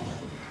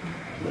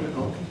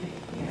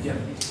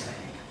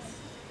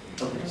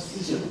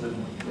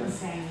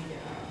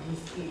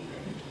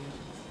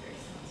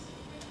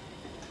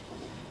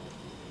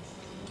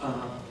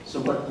 So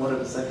what are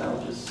the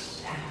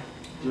psychologists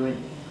doing?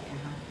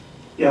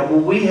 Yeah, well,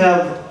 we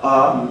have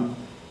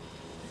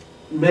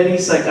many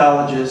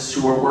psychologists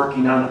who are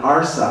working on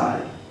our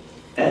side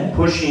and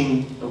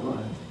pushing. Oh, go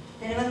ahead.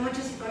 Tenemos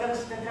muchos psicólogos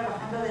que están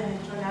trabajando de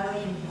nuestro lado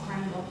y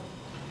empujando.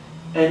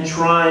 And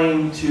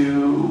trying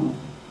to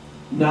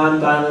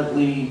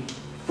non-violently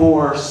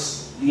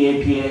force the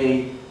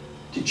APA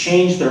to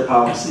change their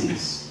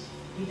policies.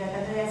 Y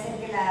tratando de hacer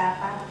que la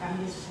APA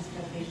cambie sus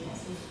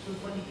estrategias, sus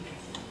políticas.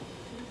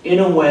 In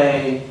a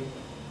way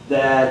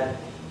that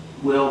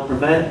will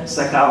prevent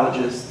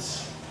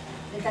psychologists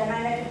De tal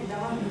manera que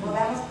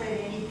podamos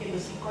prevenir que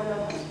los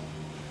psicólogos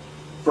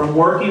from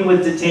working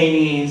with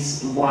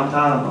detainees in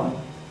Guantanamo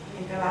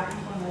que trabajan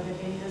con los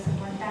detenidos en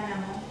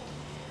Guantánamo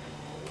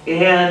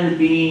and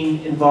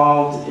being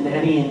involved in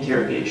any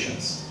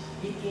interrogations.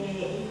 y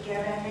que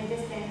realmente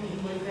estén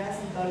involucrados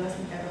en todos los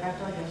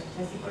interrogatorios, o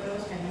sea,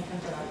 psicólogos que no están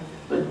trabajando.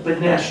 But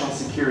national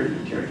security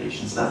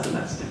interrogations, not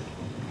domestic.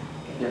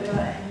 Pero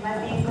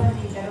más bien con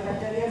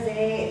interrogatorios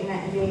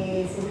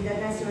de seguridad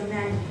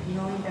nacional,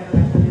 no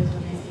interrogatorios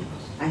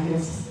domésticos. Ay,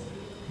 gracias.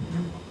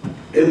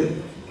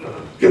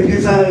 ¿Qué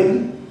piensa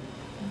él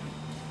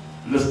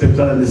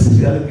respecto a la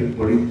necesidad de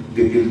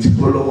que el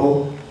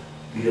psicólogo,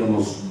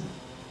 digamos,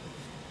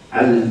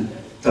 al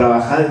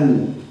trabajar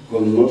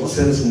con otros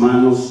seres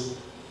humanos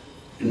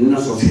en una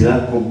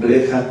sociedad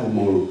compleja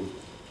como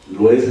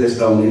lo es la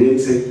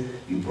estadounidense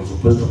y por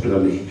supuesto que la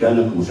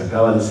mexicana, como se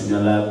acaba de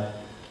señalar,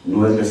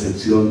 no es la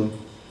excepción,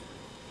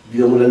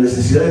 digamos, la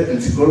necesidad de que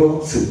el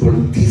psicólogo se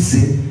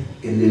politice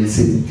en el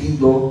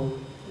sentido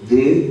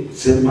de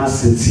ser más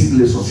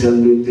sensible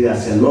socialmente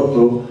hacia el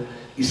otro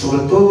y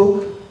sobre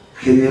todo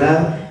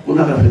generar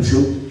una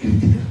reflexión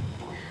crítica?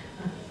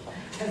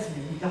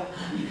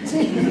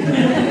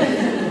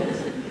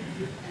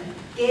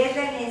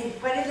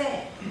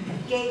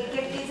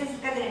 ¿Qué piensas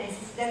acerca de la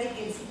necesidad de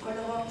que el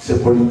psicólogo se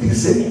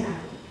politice?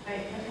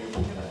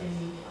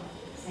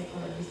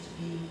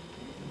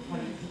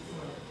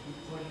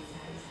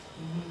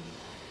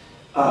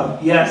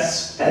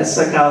 Yes, as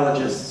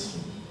psychologists,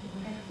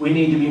 we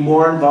need to be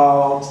more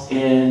involved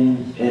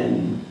in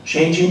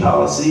changing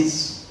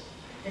policies,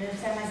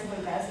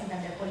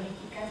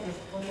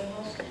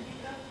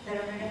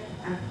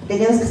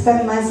 tenemos que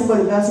estar más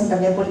involucrados en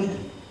cambiar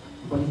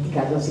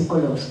políticas, los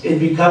psicólogos. In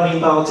becoming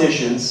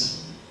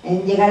politicians.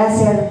 En llegar a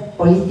ser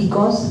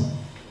políticos.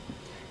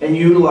 And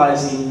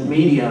utilizing the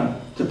media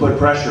to put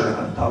pressure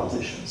on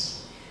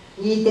politicians.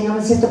 Y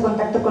tengamos cierto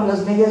contacto con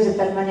los medios de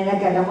tal manera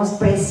que hagamos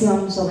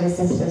presión sobre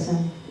esta situación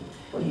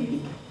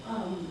política.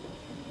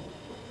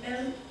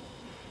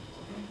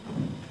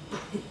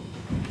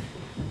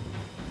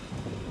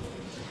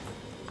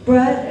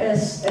 Brad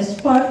es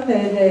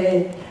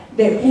parte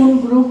de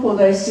un grupo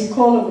de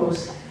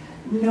psicólogos,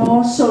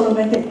 no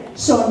solamente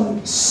son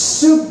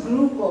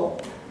subgrupo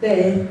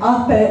de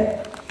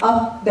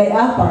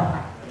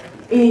APA,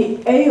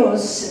 y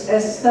ellos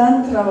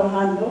están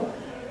trabajando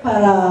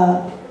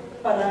para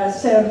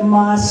hacer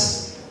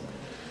más,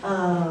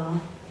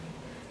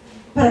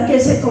 para que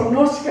se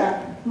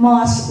conozcan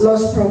más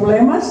los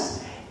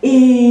problemas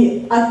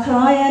y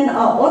atraen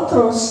a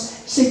otros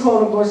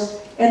psicólogos.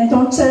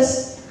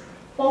 Entonces,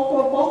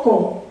 poco a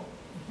poco,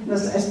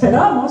 nos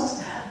esperamos,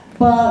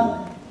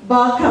 va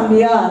a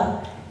cambiar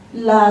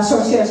la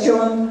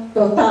asociación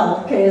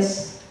total, que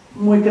es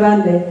muy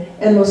grande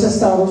en los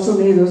Estados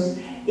Unidos.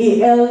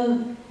 Y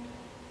él,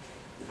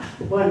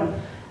 bueno,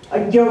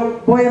 yo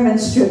voy a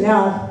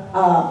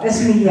mencionar,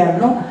 es mi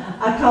yerno,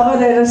 acaba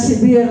de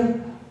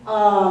recibir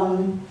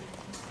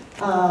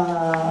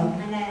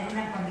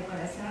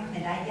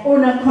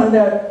una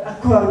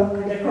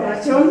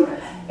condecoración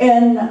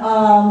en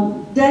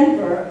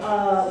Denver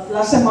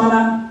la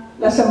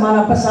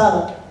semana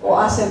pasada, o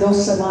hace 2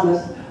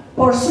 semanas,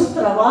 por su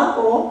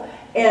trabajo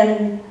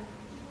en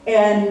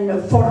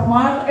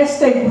formar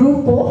este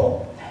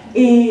grupo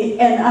y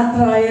en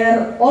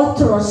atraer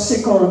otros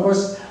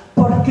psicólogos,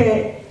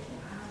 porque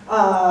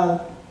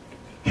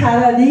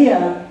cada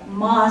día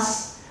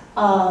más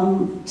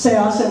se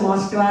hace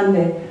más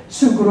grande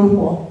su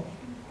grupo,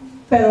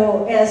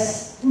 pero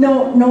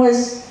no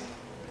es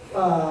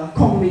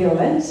con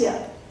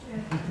violencia.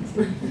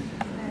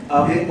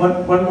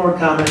 One more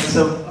comment.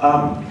 So,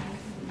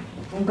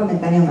 un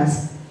comentario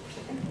más.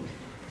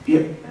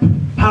 Yeah.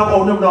 Not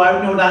one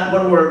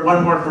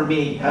more for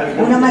me.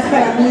 Una más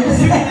para mí.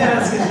 You can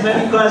ask as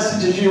many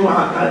questions as you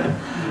want.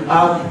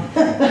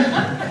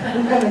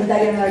 Un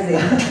comentario más de.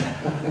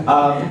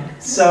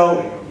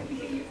 So,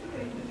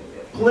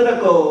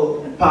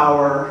 political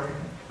power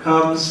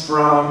comes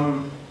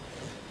from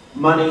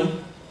money.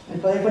 El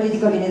poder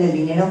político viene del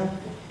dinero.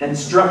 And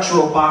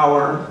structural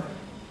power.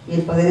 Y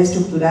el poder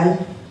estructural.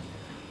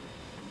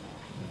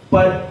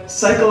 But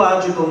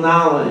psychological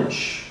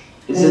knowledge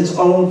is its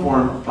own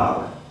form of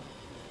power.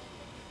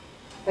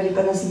 Pero el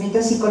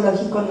conocimiento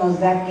psicológico nos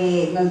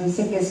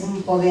dice que es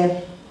un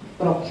poder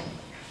propio.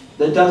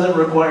 That doesn't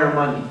require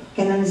money.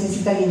 Que no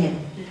necesita dinero.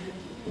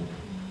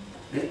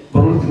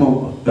 Por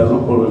último,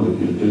 perdón por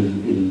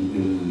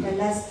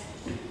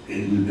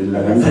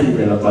la ganancia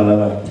de la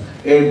palabra.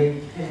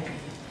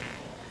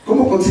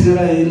 ¿Cómo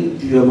considera él,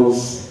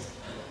 digamos,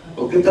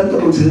 o qué tanto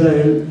considera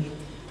él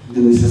de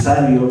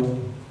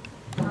necesario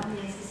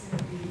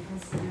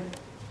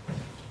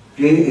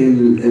que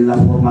en la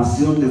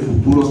formación de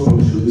futuros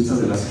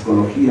profesionistas de la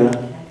psicología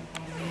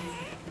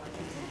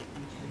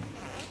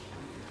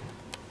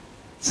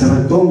se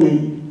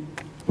retomen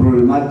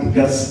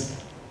problemáticas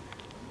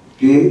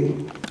que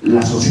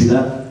la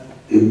sociedad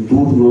en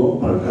turno,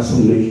 para el caso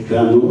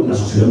mexicano, la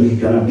sociedad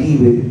mexicana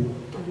vive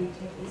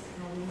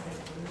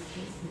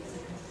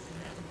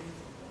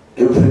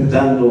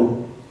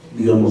enfrentando,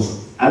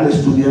 digamos, al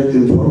estudiante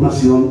en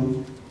formación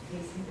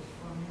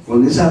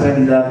con esa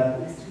realidad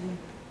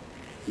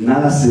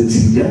nada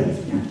sencilla,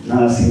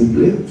 nada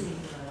simple,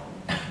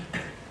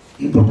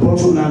 y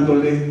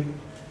proporcionándole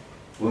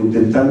o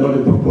intentándole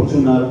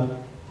proporcionar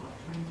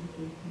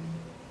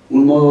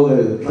un modo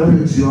de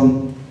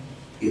reflexión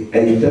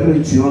e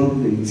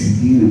intervención de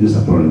incidir en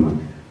esa problemática.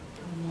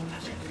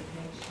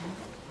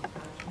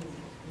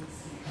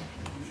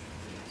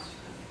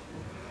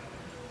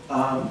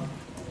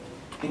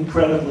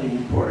 Incredibly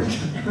important.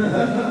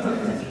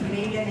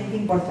 Increíblemente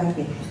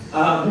importante.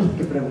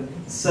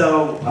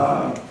 So,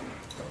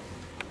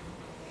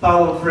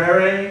 Paulo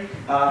Freire,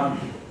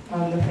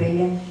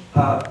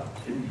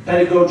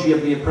 Pedagogy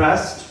of the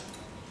Oppressed,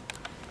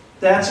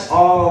 that's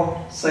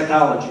all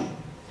psychology.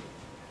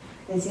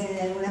 Decía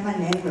de alguna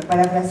manera,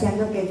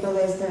 parafraseando, que todo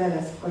esto era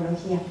la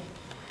psicología.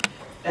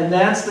 And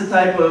that's the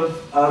type of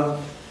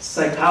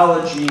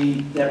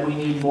psychology that we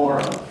need more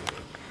of.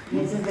 Y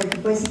ese es el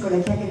tipo de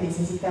psicología que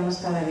necesitamos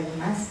cada vez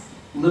más.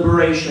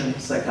 Liberation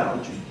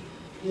psychology.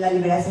 La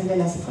liberación de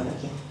la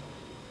psicología.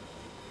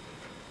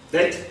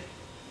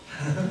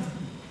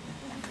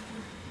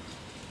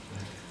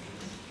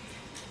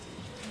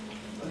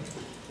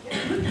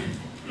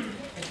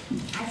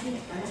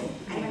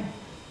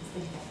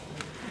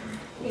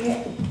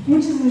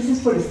 Muchas gracias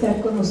por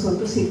estar con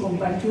nosotros y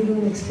compartir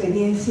una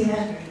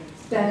experiencia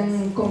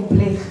tan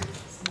compleja.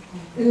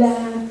 La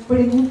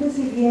pregunta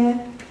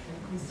sería,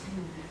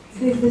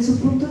 desde su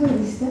punto de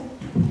vista,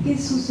 ¿qué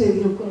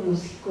sucedió con los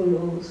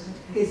psicólogos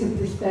que se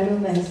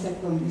prestaron a esta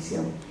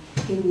condición?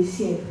 ¿Qué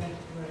hicieron?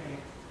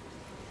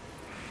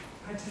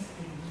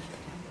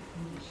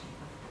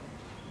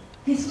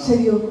 ¿Qué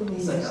sucedió con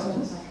ellos?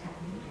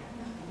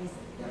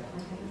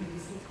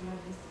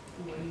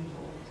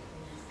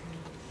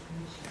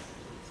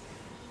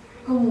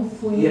 ¿Cómo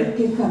fue? Yeah.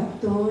 ¿Qué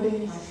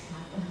factores?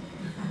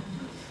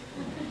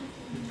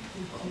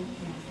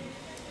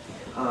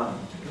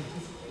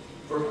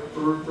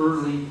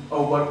 Early,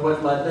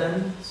 what led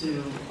them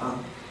to,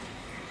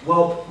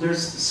 well,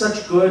 there's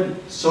such good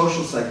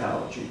social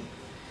psychology.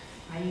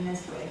 Hay una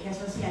psicología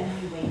social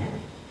muy buena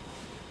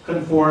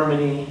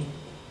Conformity,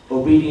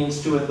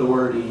 obedience to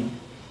authority,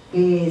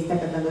 que está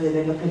tratando de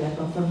ver lo que es la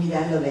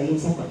conformidad, la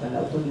obediencia contra la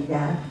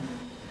autoridad,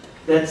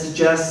 that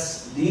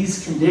suggests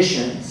these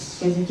conditions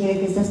que sugiere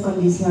que estas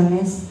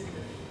condiciones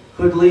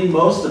could lead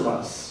most of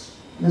us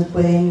nos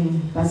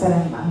pueden pasar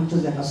a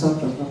muchos de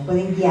nosotros, nos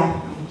pueden guiar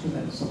a muchos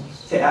de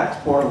nosotros to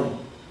act poorly.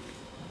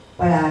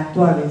 para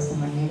actuar de esta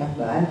manera,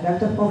 para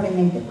actuar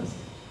pobremente, pues.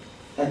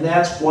 And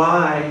that's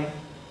why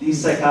these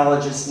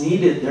psychologists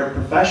needed their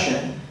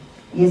profession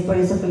Y es por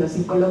eso que los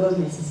psicólogos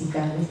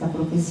necesitan esta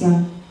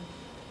profesión,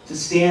 to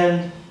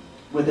stand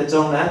with its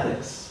own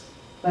ethics.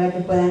 para que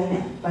puedan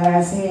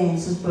pararse en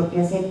sus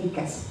propias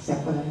éticas, o sea,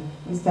 puedan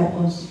estar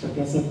con sus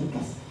propias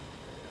éticas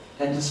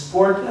And to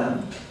support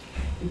them,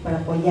 y para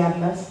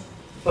apoyarlas.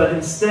 but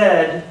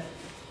instead,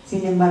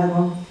 Sin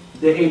embargo,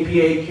 the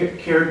APA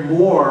cared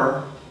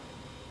more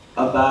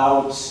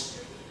about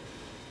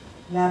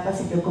la APA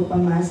se preocupa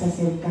más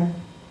acerca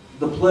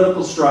the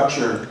political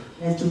structure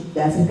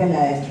acerca de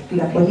la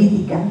estructura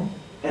política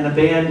and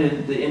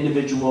abandoned the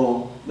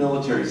individual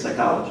military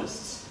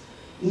psychologists.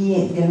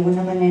 y de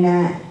alguna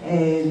manera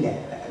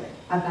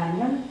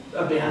abandonan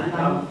toda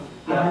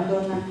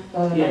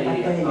la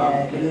parte de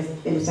la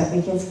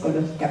estrategia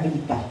psicológica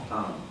militar.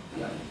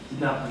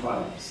 Did not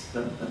provide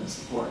them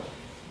support.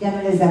 Ya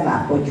no les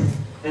daba apoyo.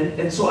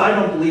 And so I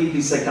don't believe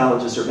these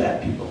psychologists are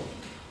bad people.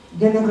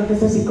 Yo no creo que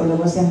estos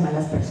psicólogos sean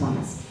malas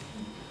personas.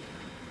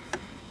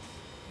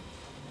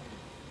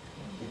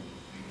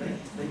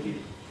 Thank you.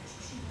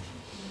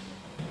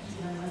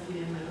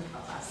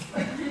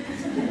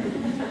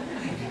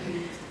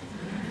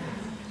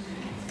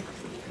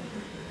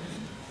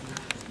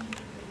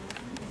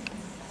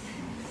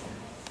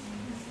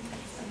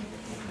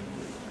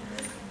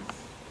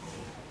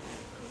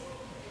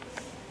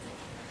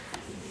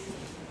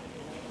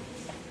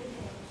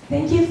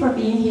 Thank you for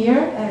being here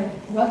and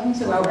welcome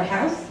to our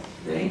house.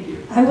 Thank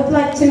you. I would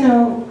like to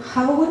know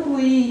how would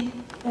we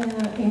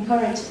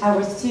encourage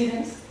our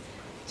students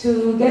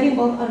to get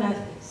involved on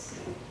ethics.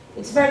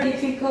 It's very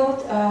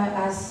difficult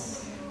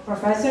as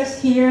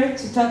professors here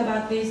to talk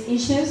about these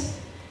issues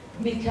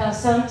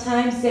because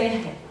sometimes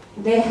they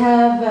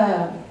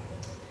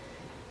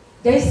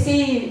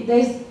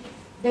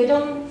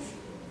don't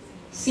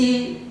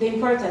see the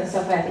importance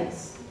of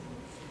ethics.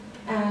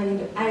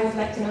 And I would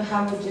like to know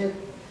how would you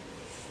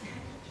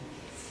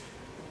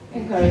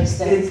encourage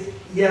them?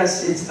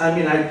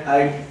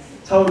 I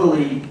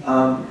totally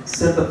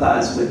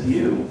sympathize with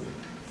you.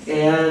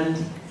 And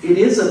it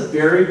is a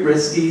very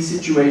risky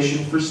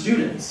situation for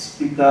students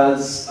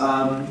because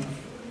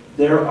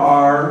there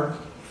are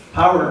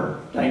power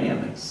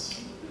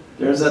dynamics.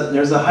 There's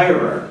a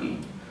hierarchy.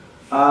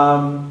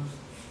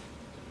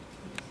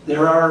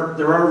 There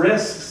are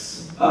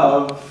risks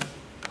of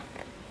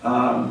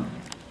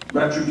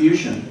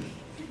retribution,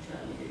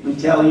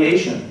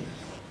 retaliation.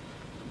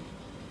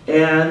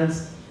 And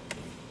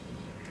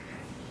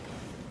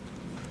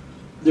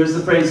there's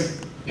the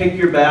phrase, pick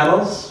your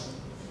battles.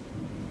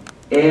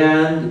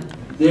 And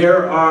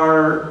there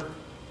are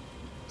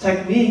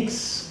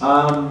techniques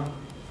from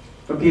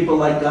people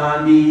like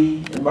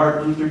Gandhi and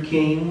Martin Luther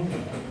King.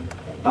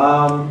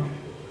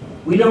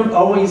 We don't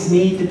always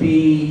need to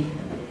be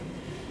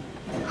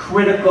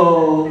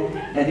critical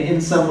and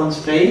in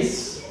someone's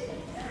face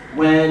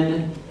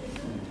when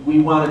we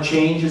want to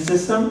change a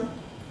system.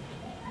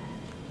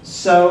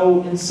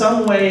 So in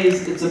some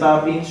ways, it's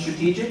about being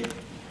strategic.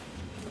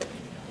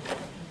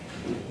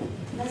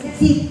 No sé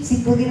si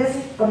pudieras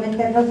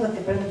comentarnos lo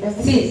que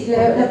preguntaste. Sí,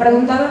 le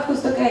preguntaba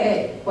justo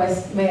que,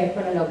 pues, le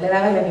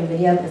daba la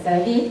bienvenida por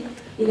estar aquí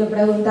y le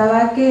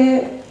preguntaba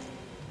que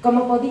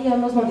cómo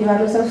podíamos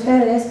motivarlos a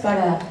ustedes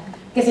para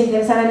que se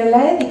interesaran en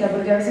la ética,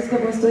 porque a veces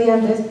como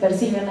estudiantes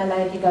perciben a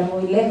la ética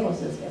muy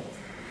lejos de ustedes.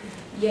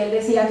 Y él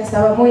decía que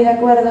estaba muy de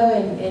acuerdo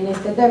en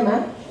este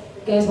tema,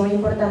 que es muy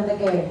importante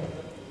que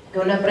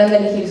uno aprenda a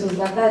elegir sus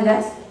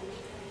batallas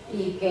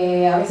y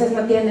que a veces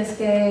no tienes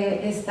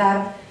que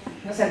estar,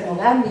 no sé,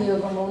 como Gandhi o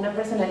como una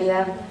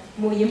personalidad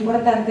muy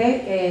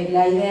importante, que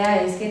la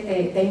idea es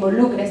que te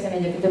involucres en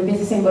ello, que te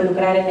empieces a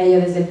involucrar en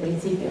ello desde el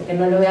principio, que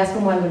no lo veas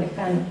como algo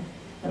lejano,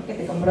 ¿no? Que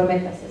te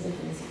comprometas desde el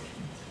principio.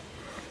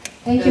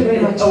 Thank you very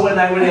much. Oh, and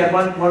I would add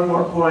one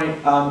more point,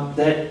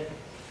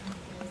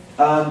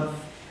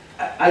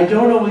 I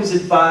don't always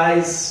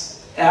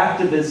advise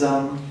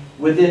activism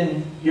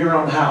within your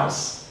own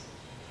house.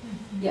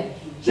 Yeah.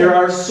 There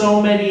are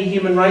so many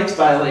human rights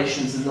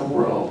violations in the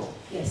world.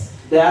 Yes.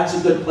 That's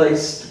a good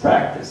place to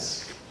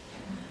practice.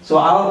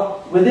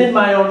 So within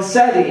my own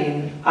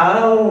setting,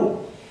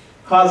 I'll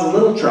cause a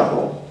little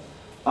trouble,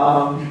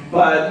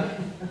 but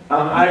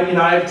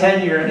I have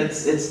tenure and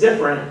it's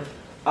different,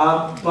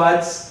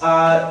 but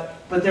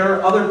there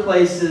are other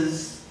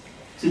places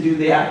to do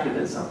the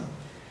activism,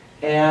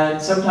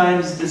 and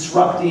sometimes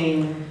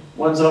disrupting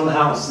one's own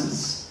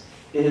house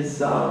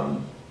is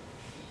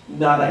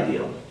not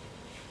ideal.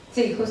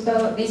 Sí,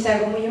 justo dice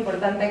algo muy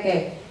importante,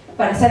 que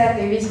para hacer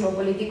activismo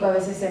político a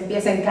veces se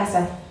empieza en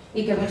casa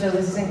y que muchas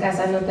veces en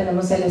casa no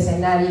tenemos el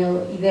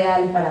escenario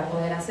ideal para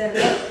poder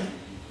hacerlo,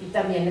 y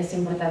también es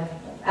importante.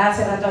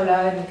 Hace rato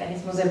hablaba de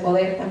mecanismos de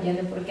poder también,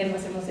 de por qué no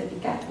hacemos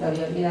ética, lo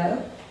había olvidado,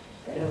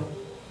 pero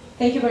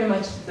thank you very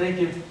much. Thank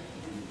you.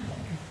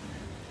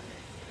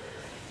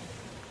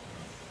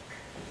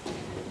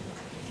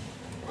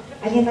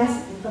 ¿Alguien más?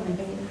 ¿Un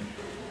comentario?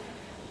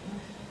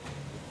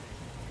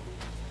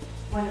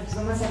 Bueno, pues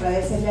vamos a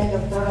agradecerle al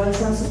doctor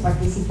Olson su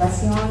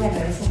participación, le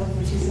agradecemos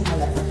muchísimo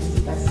la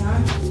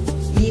participación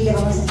y le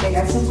vamos a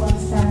entregar su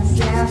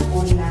constancia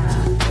por la